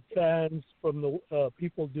the fans from the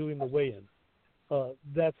people doing the weigh-in.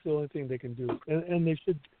 That's the only thing they can do, and they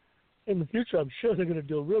should. In the future, I'm sure they're going to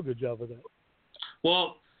do a real good job of that.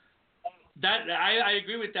 Well, I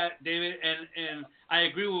agree with that, David, and I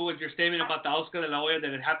agree with your statement about the Oscar De La Hoya,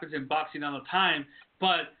 that it happens in boxing all the time.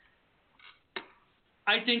 But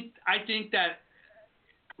I think that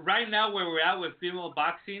right now, where we're at with female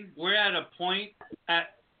boxing, we're at a point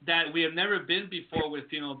that we have never been before with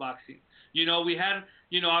female boxing. We had,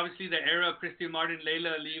 obviously the era of Christy Martin,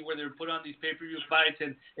 Layla Ali, where they were put on these pay-per-view fights,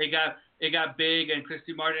 and it got big, and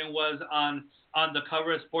Christy Martin was on the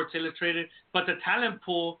cover of Sports Illustrated. But the talent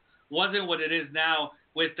pool wasn't what it is now,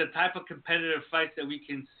 with the type of competitive fights that we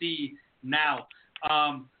can see now.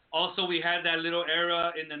 Also, we had that little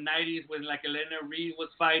era in the 90s when, like, Elena Reed was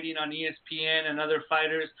fighting on ESPN and other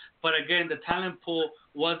fighters. But again, the talent pool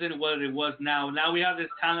wasn't what it was now. Now we have this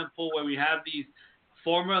talent pool where we have these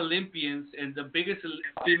former Olympians, and the biggest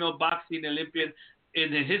female boxing Olympian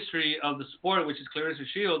in the history of the sport, which is Claressa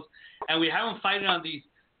Shields. And we have them fighting on these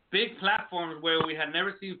big platforms where we had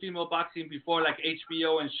never seen female boxing before, like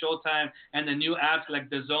HBO and Showtime and the new apps like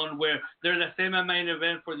DAZN, where they're the same main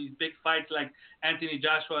event for these big fights like Anthony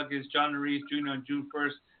Joshua against John Ruiz Jr. on June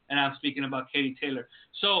 1st, and I'm speaking about Katie Taylor.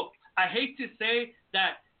 So I hate to say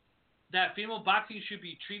that female boxing should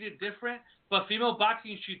be treated different, but female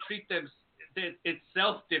boxing should treat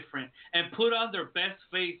itself different and put on their best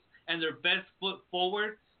face and their best foot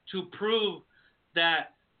forward to prove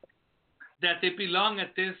that they belong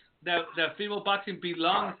at this, that female boxing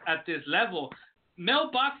belongs at this level. Male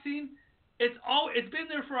boxing, it's been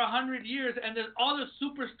there for 100 years, and all the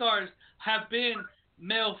superstars have been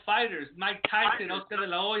male fighters. Mike Tyson, Oscar De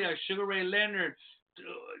La Hoya, Sugar Ray Leonard,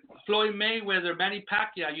 Floyd Mayweather, Manny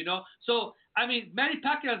Pacquiao, So, I mean, Manny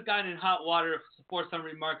Pacquiao's gotten in hot water for some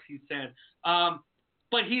remarks he said.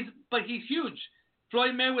 But he's huge.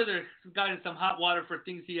 Floyd Mayweather got in some hot water for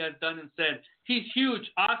things he has done and said. He's huge.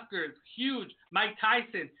 Oscar's huge. Mike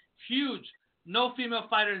Tyson, huge. No female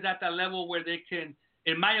fighters at that level where they can,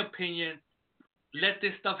 in my opinion, let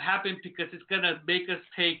this stuff happen, because it's going to make us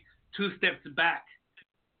take 2 steps back.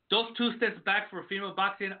 Those 2 steps back for female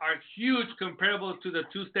boxing are huge, comparable to the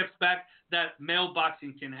 2 steps back that male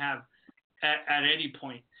boxing can have at any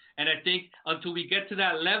point. And I think until we get to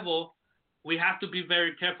that level, we have to be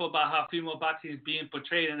very careful about how female boxing is being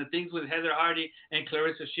portrayed. And the things with Heather Hardy and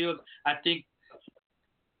Claressa Shields, I think,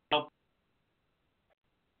 but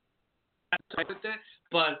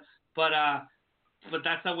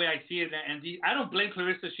that's the way I see it. And I don't blame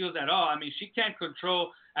Claressa Shields at all. I mean, she can't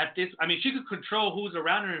control at this. I mean, she could control who's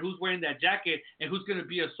around her and who's wearing that jacket and who's going to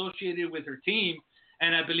be associated with her team.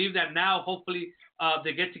 And I believe that now, hopefully,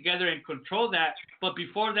 they get together and control that. But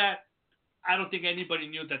before that, I don't think anybody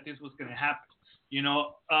knew that this was going to happen.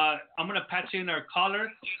 I'm going to patch in our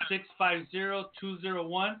caller,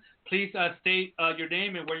 650-201. Please state your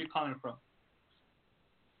name and where you're calling from.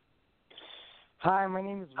 Hi, my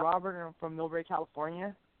name is Robert, and I'm from Millbrae,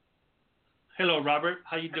 California. Hello, Robert.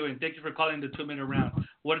 How you doing? Thank you for calling the 2-minute round.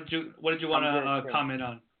 What did you want to comment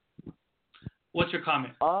on? What's your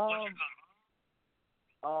comment? Well,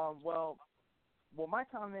 my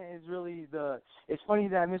comment is really it's funny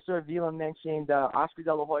that Mr. Avila mentioned Oscar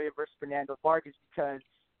De La Hoya versus Fernando Vargas, because,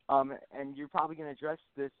 and you're probably going to address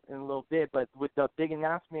this in a little bit, but with the big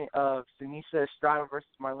announcement of Seniesa Estrada versus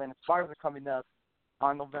Marlena Esparza coming up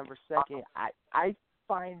on November 2nd, I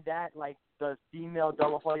find that like the female De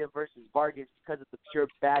La Hoya versus Vargas because of the pure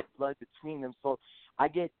bad blood between them. So I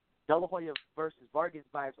get De La Hoya versus Vargas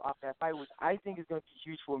vibes off that fight, which I think is going to be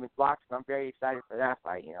huge for women's boxing. I'm very excited for that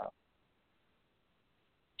fight,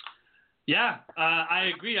 Yeah, I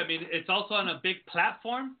agree. I mean, it's also on a big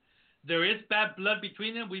platform. There is bad blood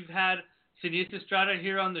between them. We've had Sinise Estrada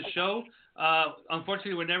here on the show.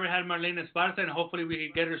 Unfortunately, we never had Marlene Esparza, and hopefully we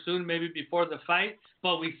can get her soon, maybe before the fight.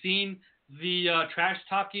 But we've seen the trash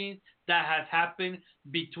talking that has happened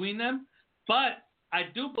between them. But I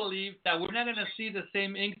do believe that we're not going to see the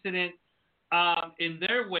same incident in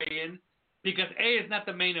their weigh-in because A, it's not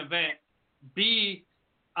the main event. B,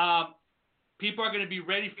 people are going to be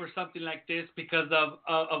ready for something like this because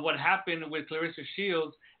of what happened with Claressa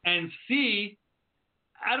Shields. And C,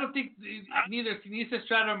 I don't think neither Sinise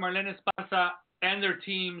Estrada or Marlene Esparza and their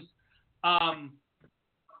teams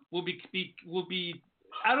will be.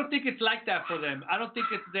 I don't think it's like that for them. I don't think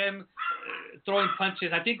it's them throwing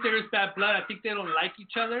punches. I think there is bad blood. I think they don't like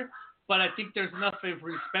each other, but I think there's enough of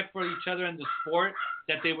respect for each other in the sport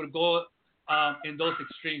that they would go in those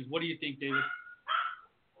extremes. What do you think, David?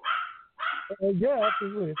 Yeah,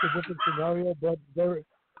 absolutely. It's a different scenario, but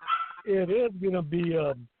it is going to be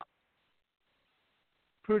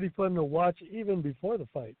pretty fun to watch even before the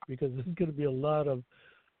fight because there's going to be a lot of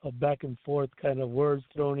back and forth kind of words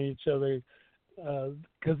thrown at each other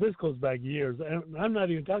because this goes back years. And I'm not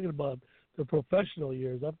even talking about the professional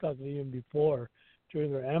years. I'm talking even before,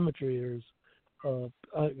 during their amateur years.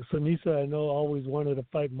 Sinise, I know, always wanted to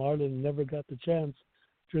fight Marlon and never got the chance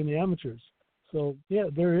during the amateurs. So, yeah,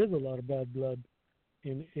 there is a lot of bad blood,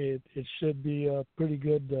 and it should be a pretty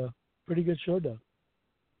good showdown.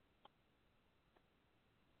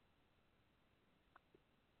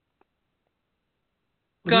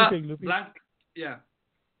 What do you think, Lupe? Yeah.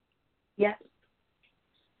 Yeah.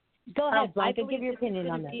 Go ahead, Blanca. I Give your opinion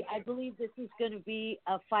on that. I believe this is going to be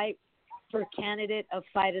a fight for candidate of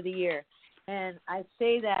fight of the year. And I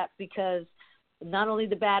say that because not only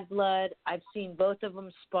the bad blood, I've seen both of them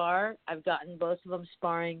spar. I've gotten both of them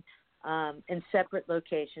sparring in separate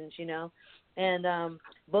locations, you know. And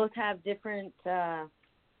both have different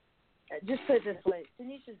just put it this way,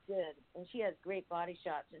 Tanisha's good, and she has great body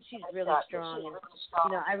shots, and she's really strong. And,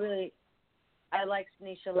 you know, I like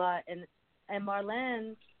Tanisha a lot. And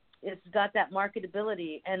Marlene has got that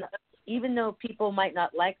marketability. And even though people might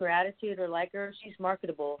not like her attitude or like her, she's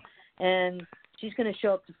marketable. And she's going to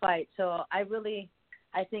show up to fight. So I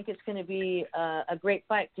think it's going to be a great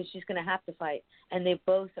fight because she's going to have to fight. And they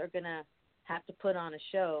both are going to have to put on a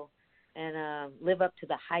show and live up to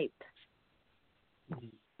the hype.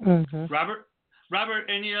 Mm-hmm. Robert,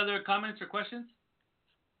 any other comments or questions?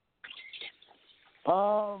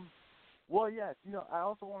 Well, yes. You know, I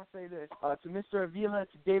also want to say this to Mr. Avila,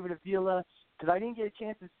 to David Avila, because I didn't get a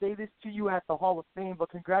chance to say this to you at the Hall of Fame, but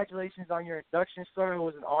congratulations on your induction, sir. It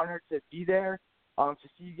was an honor to be there, to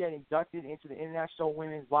see you get inducted into the International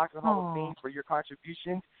Women's Boxing Hall of Fame for your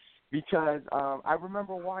contributions, because I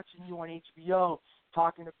remember watching you on HBO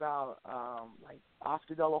talking about like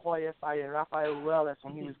Oscar De La Hoya fighting Rafael Ruelas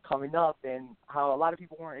when he was coming up, and how a lot of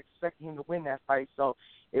people weren't expecting him to win that fight. So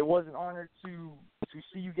it was an honor to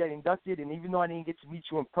see you get inducted, and even though I didn't get to meet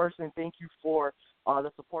you in person, thank you for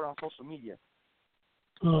the support on social media.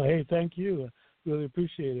 Oh, hey, thank you. I really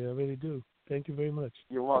appreciate it. I really do. Thank you very much.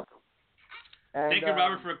 You're welcome. And, thank you,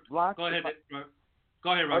 Robert, for Blanca, go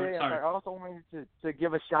ahead, Robert. Sorry. I also wanted to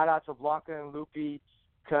give a shout out to Blanca and Lupe,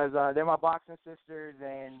 because they're my boxing sisters,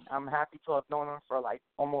 and I'm happy to have known them for like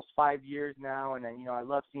almost 5 years now. And you know, I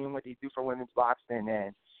love seeing what they do for women's boxing,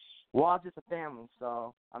 and we're all just a family.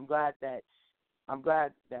 So I'm glad that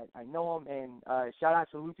I know them. And shout out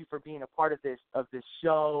to Lupe for being a part of this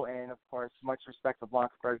show, and of course, much respect to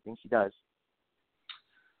Blanca for everything she does.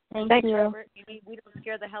 Thanks, Robert. You mean we don't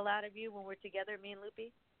scare the hell out of you when we're together, me and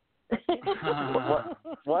Lupe?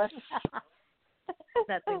 What?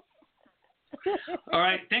 Nothing. All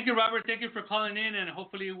right. Thank you, Robert. Thank you for calling in, and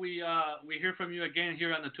hopefully we hear from you again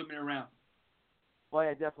here on the 2-minute round. Well,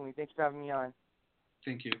 yeah, definitely. Thanks for having me on.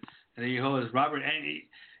 Thank you. And there you go, is Robert. And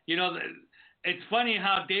you know, it's funny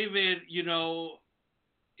how David, you know,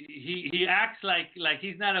 he acts like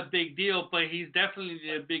he's not a big deal, but he's definitely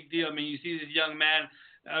a big deal. I mean, you see this young man.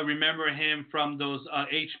 Remember him from those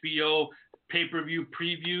HBO pay-per-view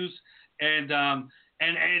previews, and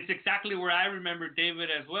it's exactly where I remember David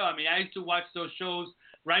as well. I mean, I used to watch those shows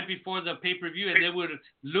right before the pay-per-view, and they would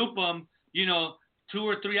loop them, you know, 2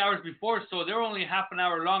 or 3 hours before. So they're only half an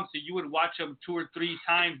hour long. So you would watch them 2 or 3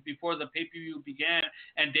 times before the pay-per-view began,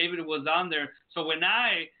 and David was on there. So when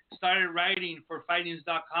I started writing for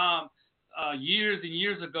FightNews.com years and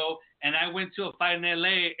years ago, and I went to a fight in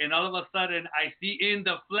LA, and all of a sudden I see in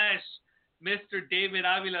the flesh Mr. David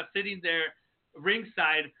Avila sitting there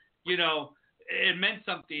ringside, you know, it meant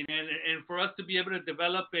something, and for us to be able to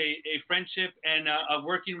develop a friendship and a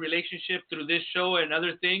working relationship through this show and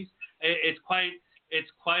other things, it's quite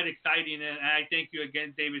exciting. And I thank you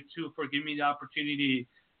again, David, too, for giving me the opportunity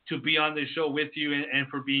to be on this show with you and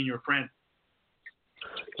for being your friend.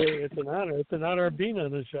 Hey, it's an honor. It's an honor being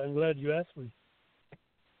on the show. I'm glad you asked me.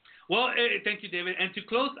 Well, thank you, David. And to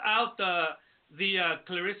close out the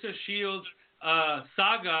Claressa Shields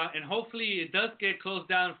saga, and hopefully it does get closed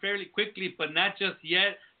down fairly quickly, but not just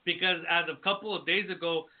yet, because as a couple of days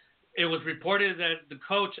ago, it was reported that the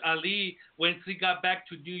coach Ali, once he got back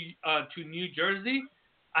to New Jersey,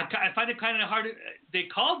 I find it kind of hard. They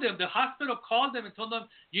called him. The hospital called him and told him,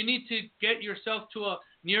 you need to get yourself to a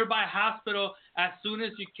nearby hospital as soon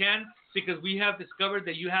as you can, because we have discovered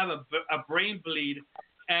that you have a brain bleed.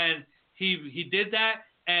 And he did that.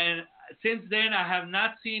 And since then, I have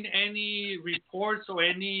not seen any reports or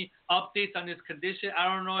any updates on his condition. I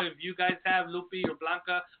don't know if you guys have, Lupi or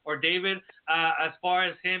Blanca or David, as far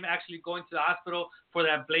as him actually going to the hospital for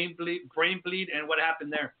that brain bleed and what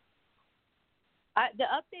happened there. The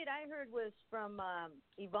update I heard was from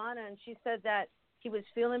Ivana, and she said that he was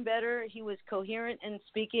feeling better, he was coherent in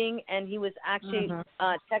speaking, and he was actually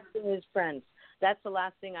texting his friends. That's the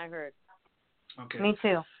last thing I heard. Okay. Me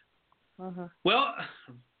too. Well,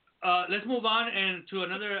 let's move on and to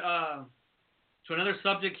another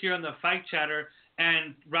subject here on the Fight Chatter.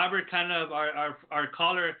 And Robert, kind of our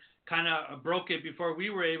caller, kind of broke it before we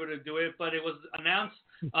were able to do it, but it was announced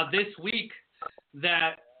this week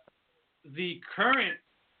that the current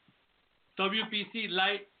WBC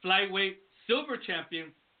light flyweight silver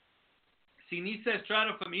champion, Seniesa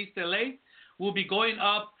Estrada from East LA, will be going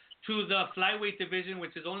up to the flyweight division,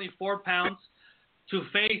 which is only 4 pounds, to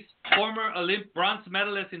face former bronze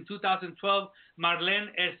medalist in 2012,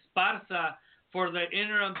 Marlen Esparza, for the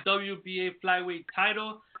interim WBA flyweight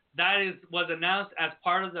title. That was announced as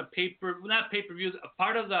part of the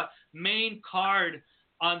part of the main card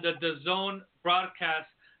on the DAZN broadcast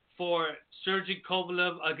for Sergey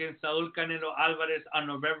Kovalev against Saul Canelo Alvarez on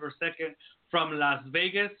November 2nd from Las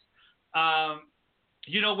Vegas.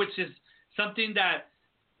 Which is something that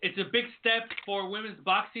it's a big step for women's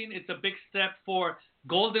boxing. It's a big step for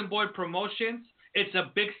Golden Boy Promotions. It's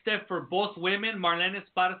a big step for both women. Marlen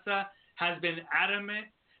Esparza has been adamant,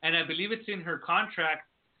 and I believe it's in her contract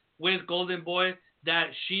with Golden Boy,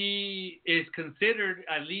 that she is considered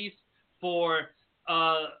at least for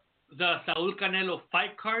the Saul Canelo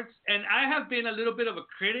fight cards. And I have been a little bit of a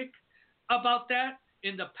critic about that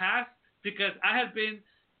in the past, because I have been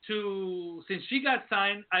since she got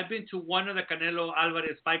signed, I've been to one of the Canelo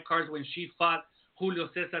Alvarez fight cards when she fought Julio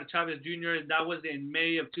Cesar Chavez Jr., and that was in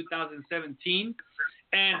May of 2017.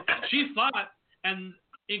 And she fought, and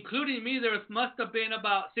including me, there must have been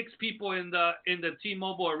about 6 people in the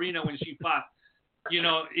T-Mobile arena when she fought,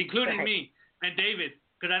 including me and David,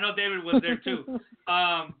 because I know David was there too.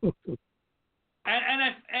 And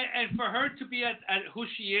for her to be at who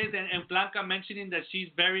she is, and Blanca mentioning that she's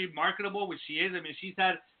very marketable, which she is. I mean, she's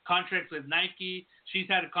had contracts with Nike. She's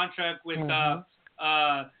had a contract with what's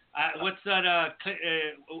that? I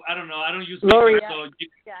don't know. I don't use L'Oreal.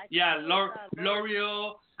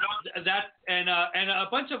 L'Oreal. That and a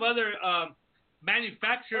bunch of other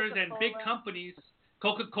manufacturers and big companies,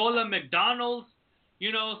 Coca-Cola, McDonald's.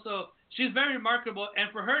 So she's very marketable,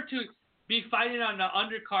 and for her to be fighting on the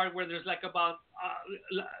undercard where there's like about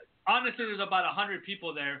honestly there's about 100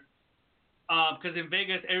 people there, because in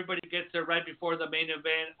Vegas everybody gets there right before the main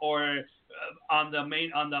event or on the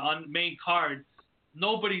main card.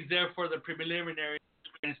 Nobody's there for the preliminary,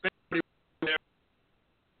 and especially there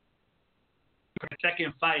for the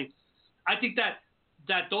second fight. I think that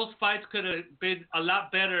those fights could have been a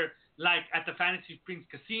lot better, like at the Fantasy Springs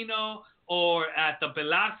Casino or at the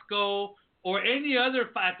Belasco, or any other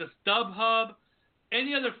fight, at the StubHub,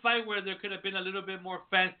 any other fight where there could have been a little bit more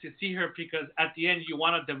fans to see her, because at the end you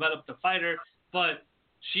want to develop the fighter. But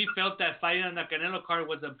she felt that fighting on the Canelo card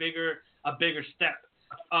was a bigger step.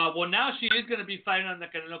 Well, now she is going to be fighting on the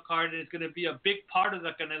Canelo card, and it's going to be a big part of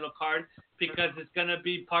the Canelo card, because it's going to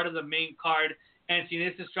be part of the main card, and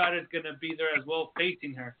Seniesa Estrada is going to be there as well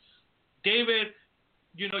facing her. David,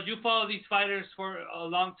 you follow these fighters for a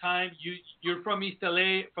long time. You're from East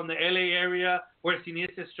LA, from the LA area where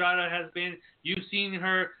Seniesa Estrada has been. You've seen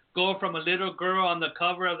her go from a little girl on the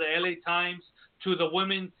cover of the LA Times to the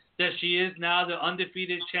woman that she is now, the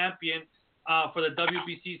undefeated champion for the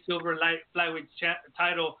WBC Silver Light Flyweight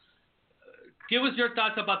title. Give us your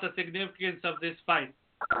thoughts about the significance of this fight.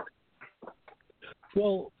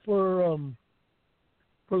 Well, for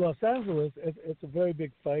Los Angeles, it's a very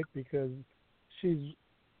big fight, because she's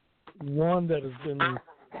one that has been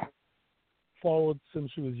followed since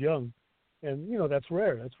she was young, and that's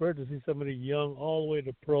rare. That's rare to see somebody young all the way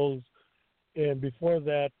to pros. And before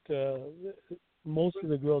that, most of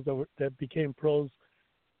the girls that became pros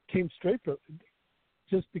came straight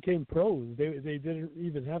just became pros. They didn't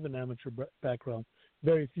even have an amateur background.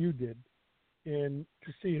 Very few did. And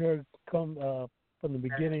to see her come from the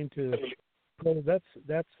beginning to pro,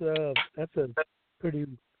 that's a pretty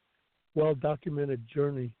well documented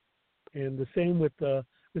journey. And the same with the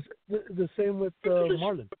same with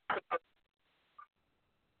Marlon.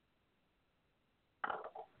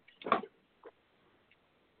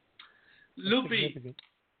 Lupi,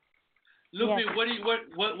 Yes. what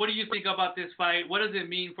do you think about this fight? What does it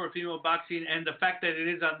mean for female boxing and the fact that it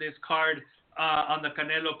is on this card, on the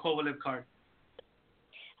Canelo Kovalev card?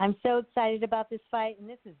 I'm so excited about this fight, and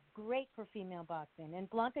this is great for female boxing. And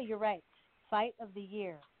Blanca, you're right, fight of the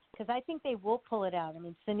year, because I think they will pull it out. I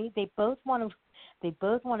mean, they both want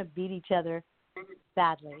to beat each other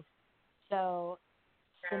badly. So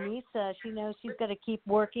Seniesa, she knows she's got to keep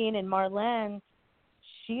working, and Marlene,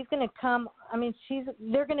 she's going to come. I mean,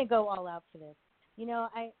 they're going to go all out for this. You know,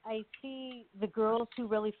 I see the girls who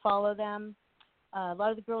really follow them. A lot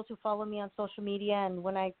of the girls who follow me on social media, and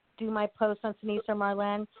when I do my posts on Seniesa or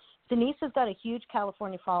Marlene, Seniesa's got a huge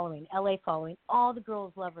California following, LA following. All the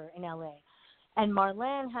girls love her in LA. And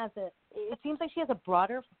Marlene it seems like she has a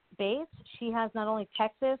broader base. She has not only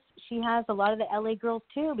Texas, she has a lot of the LA girls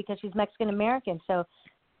too, because she's Mexican American. So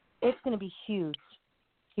it's going to be huge,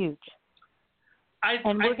 huge.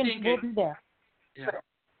 We'll be there. Yeah.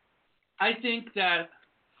 I think that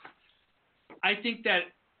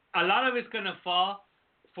a lot of it's going to fall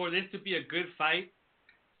for this to be a good fight,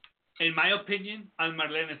 in my opinion, on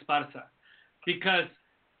Marlene Esparza. Because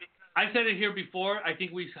I said it here before, I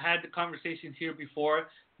think we've had the conversations here before,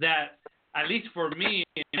 that at least for me,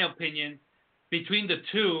 in my opinion, between the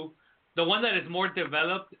two, the one that is more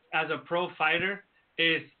developed as a pro fighter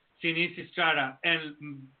is Seniesa Estrada. And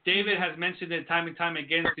David has mentioned it time and time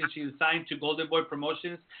again since she was signed to Golden Boy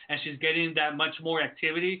Promotions, and she's getting that much more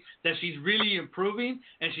activity, that she's really improving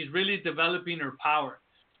and she's really developing her power.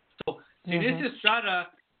 So Seniesa Estrada,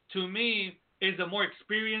 to me, is the more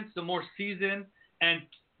experienced, the more seasoned, and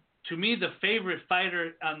to me, the favorite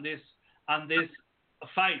fighter on this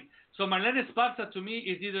fight. So Marlene Esparza, to me,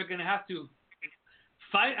 is either going to have to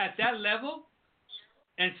fight at that level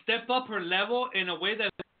and step up her level in a way that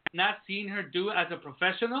we've not seen her do as a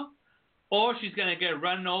professional, or she's going to get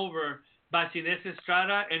run over by Seniesa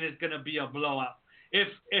Estrada and it's going to be a blowout. If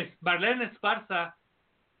Marlene Esparza,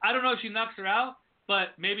 I don't know if she knocks her out, but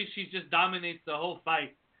maybe she just dominates the whole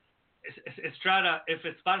fight. Estrada, if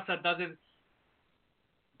Esparza doesn't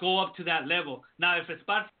go up to that level. Now, if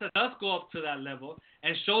Esparza does go up to that level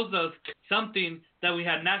and shows us something that we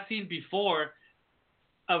had not seen before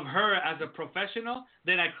of her as a professional,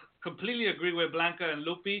 then I completely agree with Blanca and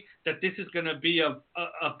Lupi that this is going to be a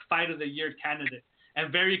fight of the year candidate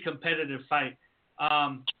and very competitive fight.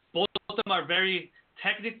 Both of them are very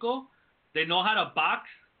technical. They know how to box.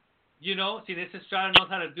 You know, Seniesa Estrada knows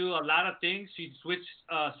how to do a lot of things. She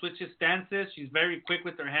switches stances. She's very quick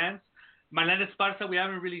with her hands. Marlene Esparza, we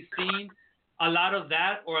haven't really seen a lot of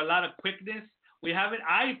that or a lot of quickness.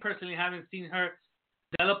 I personally haven't seen her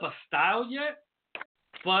develop a style yet,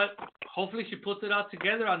 but hopefully she puts it all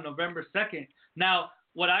together on November 2nd. Now,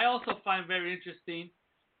 what I also find very interesting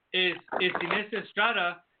is if Seniesa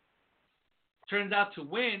Estrada turns out to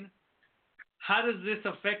win, how does this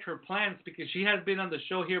affect her plans? Because she has been on the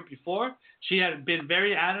show here before. She had been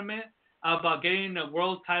very adamant about getting a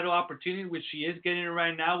world title opportunity, which she is getting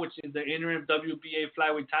right now, which is the interim WBA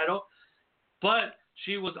flyweight title. But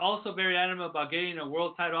she was also very adamant about getting a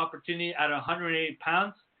world title opportunity at 108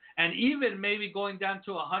 pounds and even maybe going down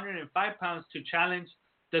to 105 pounds to challenge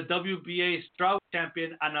the WBA strawweight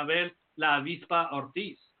champion, Anabel La Avispa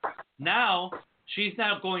Ortiz. Now, she's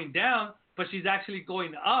not going down, but she's actually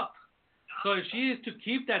going up. So if she is to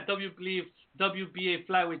keep that WBA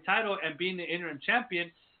flyweight title and being the interim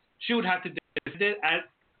champion, she would have to defend it at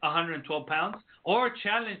 112 pounds or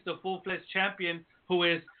challenge the full-fledged champion, who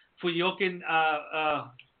is Fuyokin.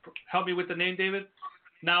 Help me with the name, David.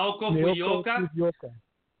 Naoko Fuyoka.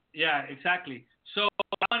 Yeah, exactly. So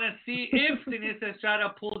I want to see if Seniesa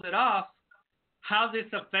Estrada pulls it off, how this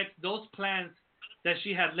affects those plans that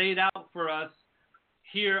she had laid out for us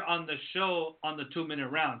here on the show on the 2-minute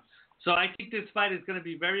round. So I think this fight is going to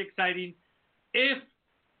be very exciting if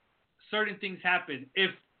certain things happen.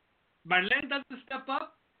 If Marlene doesn't step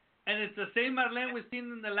up and it's the same Marlene we've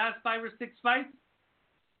seen in the last 5 or 6 fights,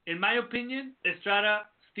 in my opinion, Estrada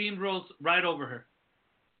steamrolls right over her.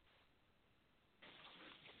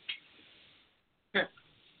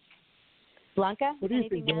 Blanca, what do you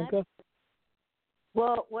anything think, Blanca?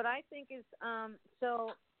 Well, what I think is,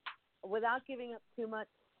 so without giving up too much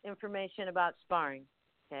information about sparring,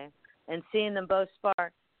 okay, and seeing them both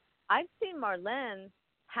spar, I've seen Marlene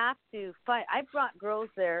have to fight. I brought girls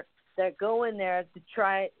there that go in there to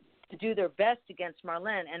try to do their best against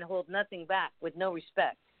Marlen and hold nothing back with no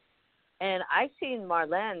respect. And I've seen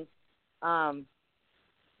Marlen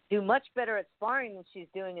do much better at sparring than she's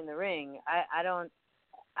doing in the ring. I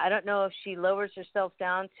don't know if she lowers herself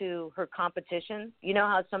down to her competition. You know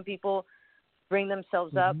how some people bring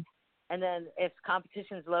themselves up, and then if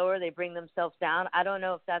competition's lower, they bring themselves down. I don't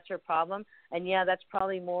know if that's her problem. And, yeah, that's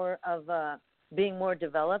probably more of being more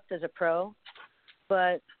developed as a pro.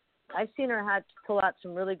 But I've seen her have to pull out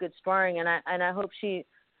some really good sparring, and I hope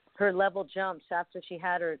her level jumps after she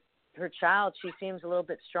had her child. She seems a little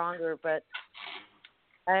bit stronger, but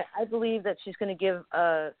I believe that she's going to give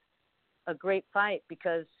a great fight,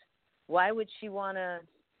 because why would she want to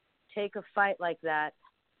take a fight like that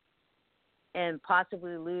and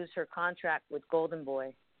possibly lose her contract with Golden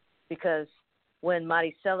Boy? Because when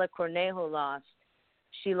Marisela Cornejo lost,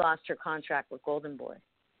 she lost her contract with Golden Boy.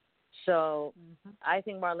 So I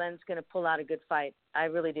think Marlen's going to pull out a good fight. I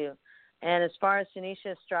really do. And as far as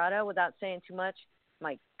Tanisha Estrada, without saying too much,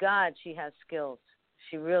 my God, she has skills.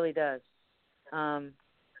 She really does.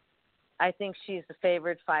 I think she's the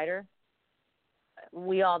favored fighter.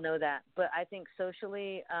 We all know that. But I think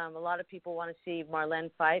socially, a lot of people want to see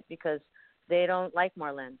Marlen fight because they don't like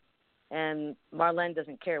Marlen. And Marlen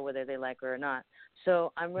doesn't care whether they like her or not.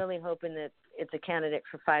 So I'm really hoping that it's a candidate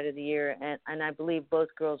for Fight of the Year, and I believe both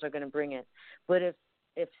girls are going to bring it. But if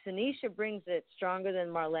Tanisha brings it stronger than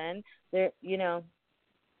Marlen, there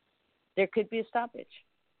could be a stoppage.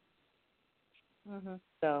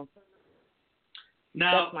 So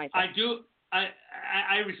now that's my thought.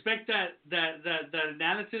 I respect that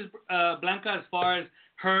analysis, Blanca, as far as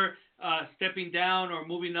her stepping down or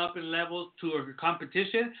moving up in levels to her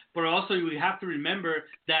competition, but also we have to remember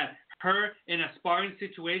that her in a sparring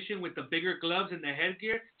situation with the bigger gloves and the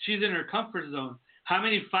headgear, she's in her comfort zone. How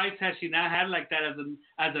many fights has she not had like that as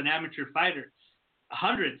an amateur fighter?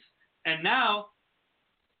 Hundreds. And now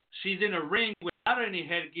she's in a ring without any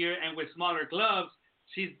headgear and with smaller gloves.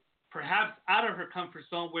 She's perhaps out of her comfort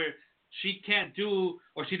zone where she can't do,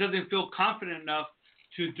 or she doesn't feel confident enough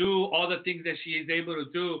to do all the things that she is able to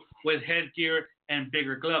do with headgear and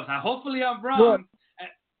bigger gloves. Now, hopefully I'm wrong.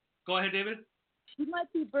 Go ahead, David. She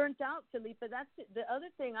might be burnt out, Felipe. That's the other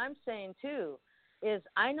thing I'm saying, too, is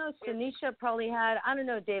I know Tanisha probably had, I don't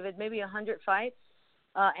know, David, maybe 100 fights,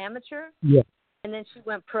 amateur. Yeah. And then she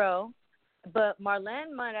went pro. But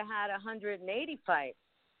Marlen might have had 180 fights,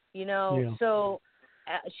 So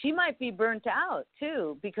she might be burnt out,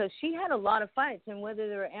 too, because she had a lot of fights. And whether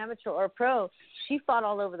they were amateur or pro, she fought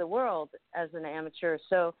all over the world as an amateur.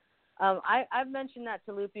 So I've mentioned that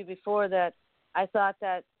to Lupe before, that I thought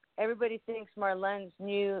that everybody thinks Marlen's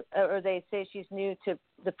new, or they say she's new to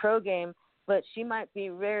the pro game, but she might be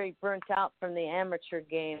very burnt out from the amateur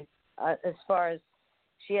game as far as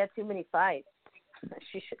she had too many fights.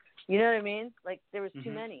 You know what I mean? Like, there was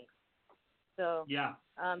too many. So yeah,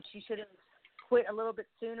 she should have quit a little bit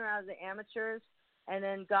sooner out of the amateurs and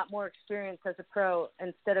then got more experience as a pro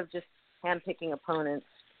instead of just handpicking opponents.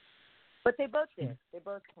 But they both did. They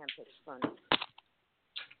both handpicked opponents.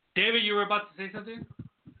 David, you were about to say something?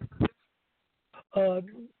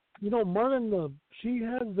 Marlen, she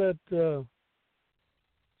has that.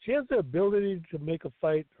 She has the ability to make a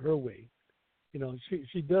fight her way.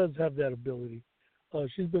 She does have that ability.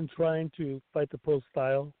 She's been trying to fight the pro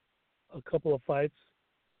style a couple of fights,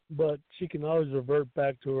 but she can always revert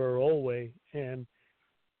back to her old way. And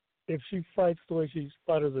if she fights the way she's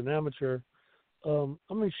fought as an amateur,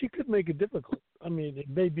 she could make it difficult. It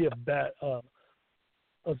may be a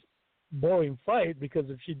boring fight, because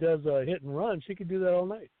if she does a hit and run, she could do that all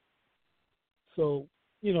night. So,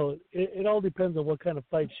 it all depends on what kind of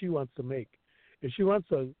fight she wants to make. If she wants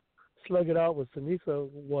to slug it out with Tanisha,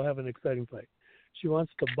 we'll have an exciting fight. If she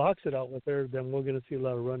wants to box it out with her, then we're going to see a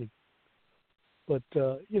lot of running. But,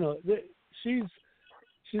 she's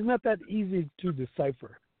not that easy to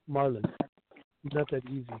decipher, Marlen. She's not that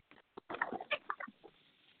easy.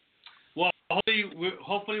 Well,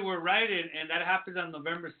 hopefully we're right, and that happens on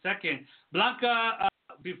November 2nd. Blanca,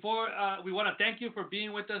 before we want to thank you for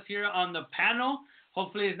being with us here on the panel.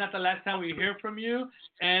 Hopefully it's not the last time we hear from you,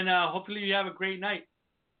 and hopefully you have a great night.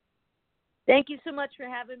 Thank you so much for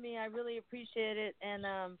having me. I really appreciate it, and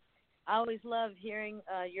I always love hearing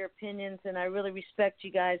your opinions, and I really respect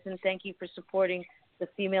you guys, and thank you for supporting the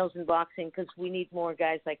females in boxing, because we need more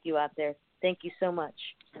guys like you out there. Thank you so much.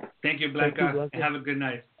 Thank you, Blanca. And have a good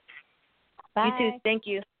night. Bye. You too. Thank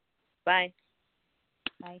you. Bye.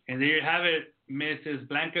 Bye. And there you have it, Mrs.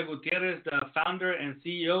 Blanca Gutierrez, the founder and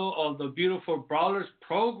CEO of the Beautiful Brawlers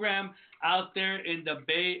program out there in the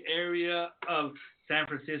Bay Area of San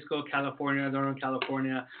Francisco, California, Northern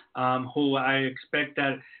California, who I expect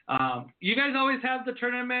that you guys always have the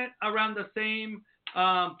tournament around the same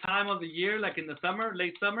time of the year, like in the summer,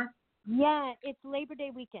 late summer? Yeah, it's Labor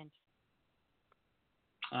Day weekend.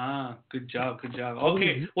 Ah, good job.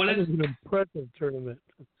 Okay, well, that was an impressive tournament.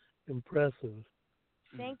 Impressive.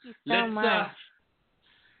 Thank you so much.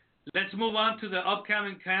 Let's move on to the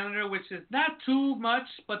upcoming calendar, which is not too much,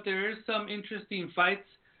 but there is some interesting fights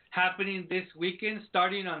happening this weekend,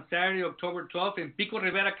 starting on Saturday, October 12th in Pico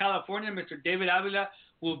Rivera, California. Mr. David Avila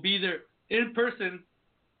will be there in person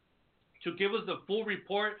to give us the full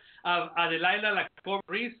report of Adelaida La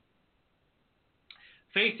Ruiz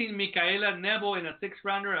facing Micaela Nebo in a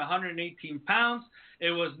six-rounder, 118 pounds.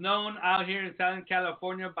 It was known out here in Southern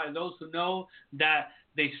California by those who know that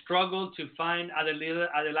they struggled to find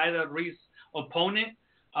Adelaida Ruiz's opponent.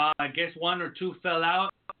 I guess one or two fell out.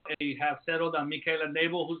 They have settled on Micaela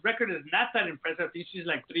Nebo, whose record is not that impressive. I think she's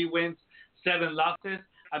like 3 wins, 7 losses.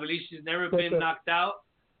 I believe she's never been knocked out.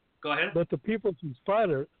 Go ahead. But the people she's fought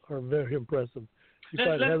are very impressive. She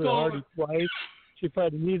fought let's Heather go Hardy twice. She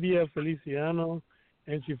fought Nidia Feliciano,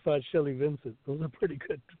 and she fought Shelly Vincent. Those are pretty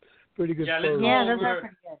good. Yeah, those are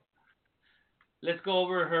pretty good. Let's go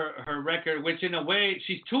over her record, which in a way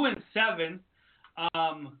she's 2-7.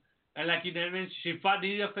 And like you mentioned, she fought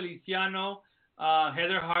Nidia Feliciano,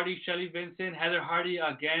 Heather Hardy, Shelly Vincent, Heather Hardy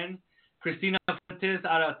again, Cristina Fuentes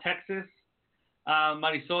out of Texas,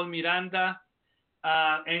 Marisol Miranda,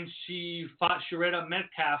 and she fought Sharetta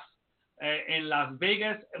Metcalf in Las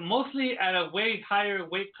Vegas, mostly at a way higher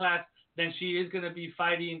weight class than she is going to be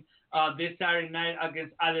fighting this Saturday night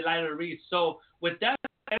against Adelaida Ruiz. So with that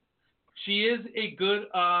said, she is a good,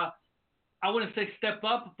 I wouldn't say step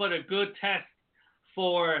up, but a good test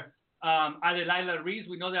for Adelaida Ruiz.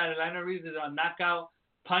 We know that Adelaida Ruiz is a knockout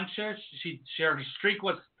puncher. Her streak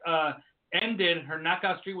was ended. Her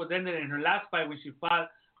knockout streak was ended in her last fight when she fought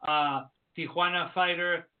Tijuana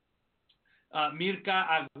fighter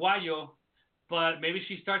Mirka Aguayo. But maybe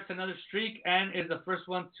she starts another streak and is the first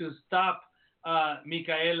one to stop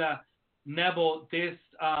Micaela Nebo this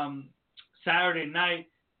Saturday night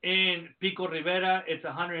in Pico Rivera. It's a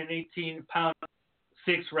 118-pound,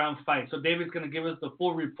 6-round fight. So David's going to give us the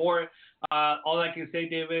full report. All I can say,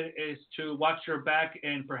 David, is to watch your back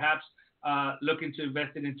and perhaps look into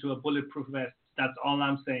investing into a bulletproof vest. That's all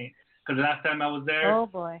I'm saying. Because the last time I was there, oh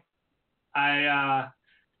boy, I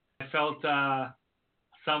felt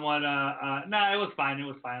somewhat. It was fine. It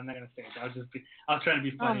was fine. I'm not gonna say it. I was trying to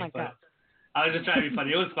be funny. Oh my God. I was just trying to be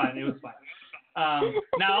funny. It was fine.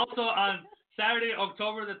 Now also on Saturday,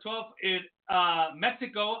 October the 12th in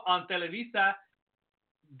Mexico on Televisa,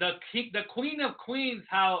 the Queen of Queens,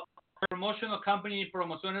 how her promotional company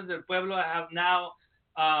Promociones del Pueblo have now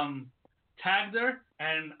tagged her,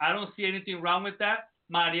 and I don't see anything wrong with that.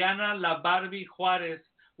 Mariana La Barbie Juarez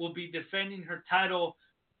will be defending her title,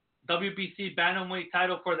 WBC Bantamweight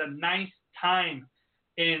title, for the 9th time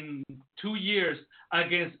in 2 years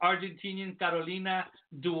against Argentinian Carolina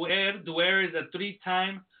Duer. Duer is a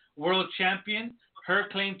 3-time world champion. Her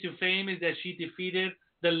claim to fame is that she defeated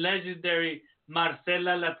the legendary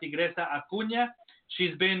Marcela La Tigresa Acuña.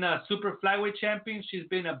 She's been a super flyweight champion. She's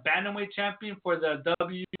been a bantamweight champion for the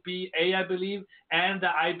WBA, I believe, and the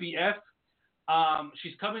IBF.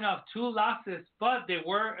 She's coming off 2 losses, but they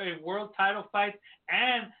were a world title fight,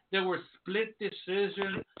 and there were split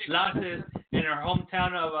decision losses in her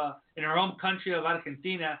hometown in her home country of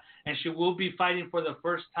Argentina, and she will be fighting for the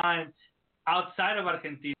first time outside of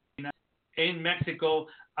Argentina in Mexico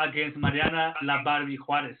against Mariana La Barbie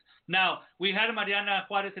Juarez. Now, we had Mariana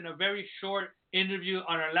Juarez in a very short interview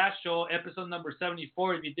on our last show, episode number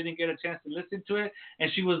 74, if you didn't get a chance to listen to it, and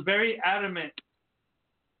she was very adamant,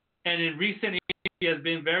 and in recent years, she has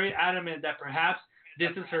been very adamant that perhaps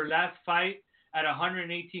this is her last fight at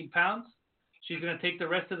 118 pounds. She's going to take the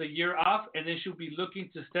rest of the year off, and then she'll be looking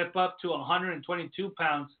to step up to 122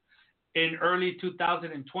 pounds in early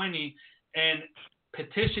 2020 and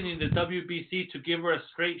petitioning the WBC to give her a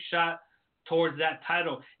straight shot towards that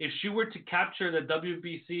title. If she were to capture the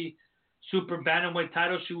WBC Super Bantamweight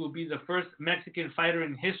title, she will be the first Mexican fighter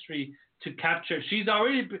in history to capture. She's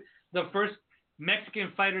already the first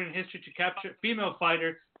Mexican fighter in history to capture, female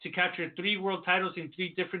fighter to capture 3 world titles in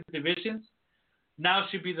 3 different divisions. Now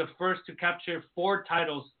she'll be the first to capture 4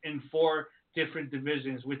 titles in 4 different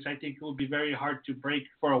divisions, which I think will be very hard to break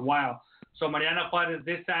for a while. So Mariana Juarez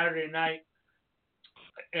this Saturday night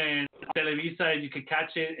in Televisa, you can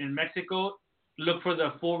catch it in Mexico. Look for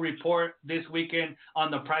the full report this weekend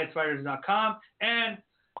on theprizefighters.com and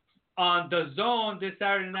on the Zone this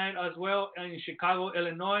Saturday night as well in Chicago,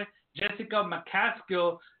 Illinois. Jessica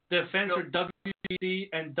McCaskill defends her WBC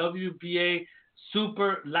and WBA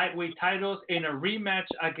super lightweight titles in a rematch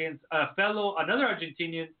against another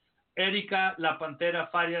Argentinian, Erika La Pantera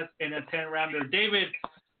Farias, in a 10-rounder. David,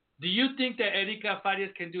 do you think that Erika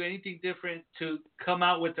Farias can do anything different to come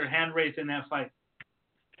out with her hand raised in that fight?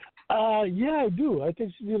 Yeah, I do. I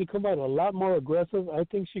think she's going to come out a lot more aggressive. I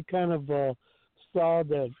think she kind of saw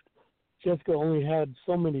that Jessica only had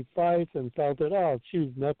so many fights and felt that, she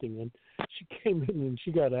was nothing. And she came in and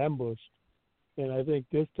she got ambushed. And I think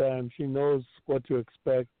this time she knows what to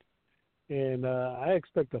expect. And I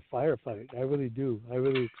expect a firefight. I really do. I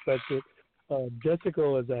really expect it.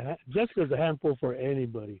 Jessica's a handful for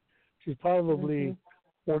anybody. She's probably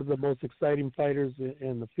one of the most exciting fighters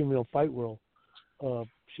in the female fight world.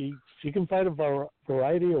 She can fight a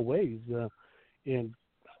variety of ways, and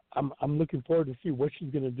I'm looking forward to see what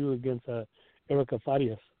she's going to do against Erika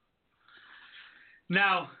Farias.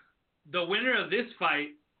 Now, the winner of this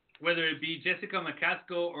fight, whether it be Jessica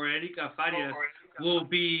McCaskill or Erika Farias, will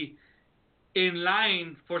be in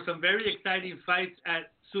line for some very exciting fights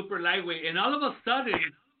at super lightweight. And all of a sudden,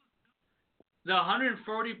 the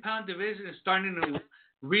 140-pound division is starting to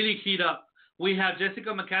really heat up. We have Jessica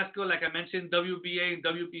McCaskill, like I mentioned, WBA and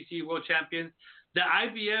WBC world champion. The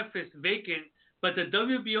IBF is vacant, but the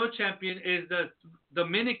WBO champion is the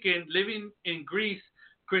Dominican living in Greece,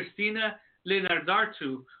 Cristina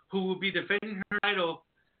Leonardartu, who will be defending her title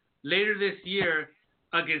later this year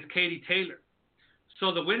against Katie Taylor.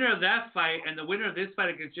 So the winner of that fight and the winner of this fight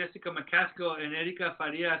against Jessica McCaskill and Erika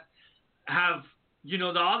Farias have,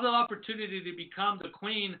 all the opportunity to become the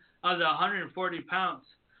queen of the 140 pounds.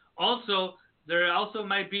 Also, there also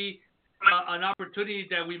might be an opportunity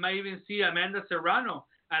that we might even see Amanda Serrano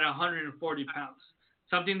at 140 pounds,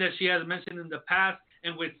 something that she has mentioned in the past.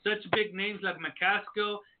 And with such big names like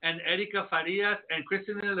McCaskill and Erika Farias and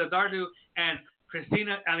Cristina Leonardartu and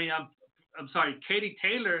Katie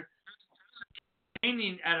Taylor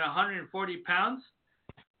training at 140 pounds,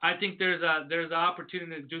 I think there's an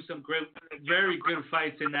opportunity to do some great, very good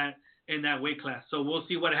fights in that weight class. So we'll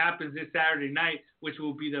see what happens this Saturday night, which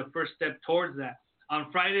will be the first step towards that.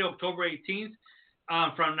 On Friday, October 18th,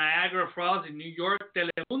 from Niagara Falls in New York,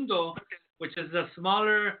 Telemundo, which is a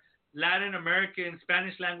smaller Latin American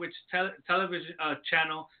Spanish language television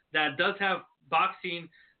channel that does have boxing,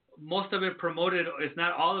 most of it promoted, if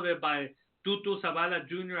not all of it, by Tutu Zavala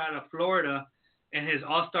Jr. out of Florida, and his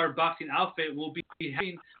all-star boxing outfit, will be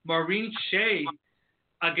having Maureen Shea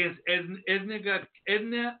against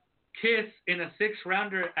Edna Kiss in a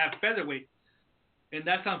 6-rounder at featherweight. And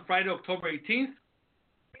that's on Friday, October 18th.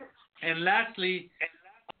 And lastly,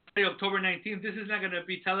 Friday, October 19th, this is not going to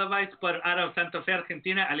be televised, but out of Santa Fe,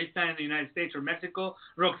 Argentina, at least not in the United States or Mexico,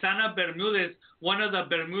 Roxana Bermudez, one of the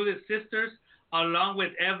Bermudez sisters, along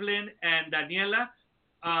with Evelyn and Daniela,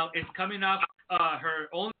 is coming off her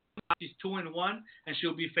own. She's 2-1, and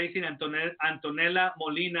she'll be facing Antonella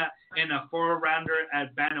Molina in a 4-rounder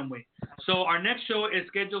at bantamweight. So our next show is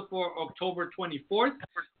scheduled for October 24th.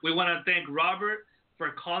 We want to thank Robert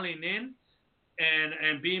for calling in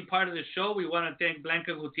and being part of the show. We want to thank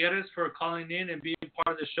Blanca Gutierrez for calling in and being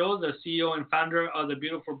part of the show, the CEO and founder of the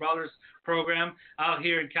Beautiful Brawlers program out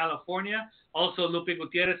here in California. Also, Lupe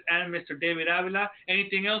Gutierrez and Mr. David Avila.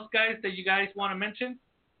 Anything else, guys, that you guys want to mention?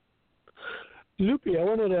 Lupe, I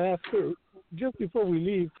wanted to ask her, just before we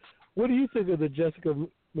leave, what do you think of the Jessica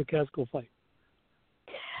McCaskill fight?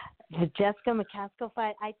 The Jessica McCaskill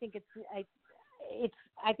fight, I think it's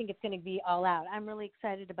going to be all out. I'm really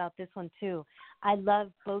excited about this one too. I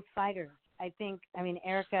love both fighters.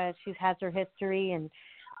 Erika, she has her history, and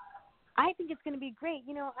I think it's going to be great.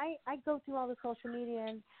 I go through all the social media,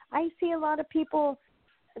 and I see a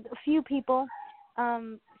few people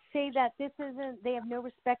say that they have no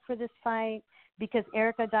respect for this fight because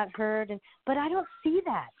Erika got hurt, but I don't see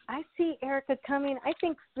that. I see Erika coming. I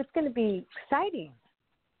think it's going to be exciting.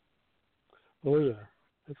 Oh yeah,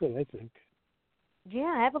 that's what I think.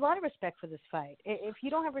 Yeah, I have a lot of respect for this fight. If you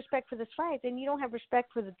don't have respect for this fight, then you don't have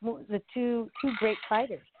respect for the two great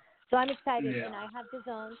fighters. So I'm excited, and I have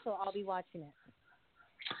DAZN, so I'll be watching it.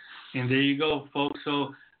 And there you go, folks.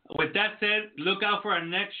 So with that said, look out for our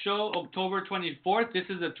next show, October 24th. This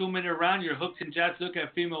is the 2-Minute Round, your hooks and jabs look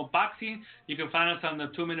at female boxing. You can find us on the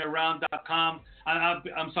 2minuteround.com.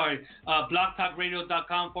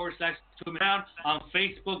 blogtalkradio.com/2minute round, on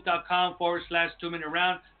facebook.com /2minute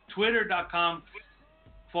round, twitter.com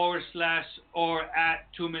 / at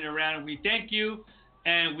 2minute round. We thank you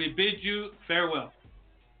and we bid you farewell.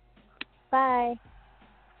 Bye.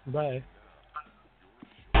 Bye.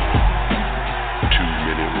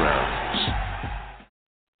 2-Minute Round.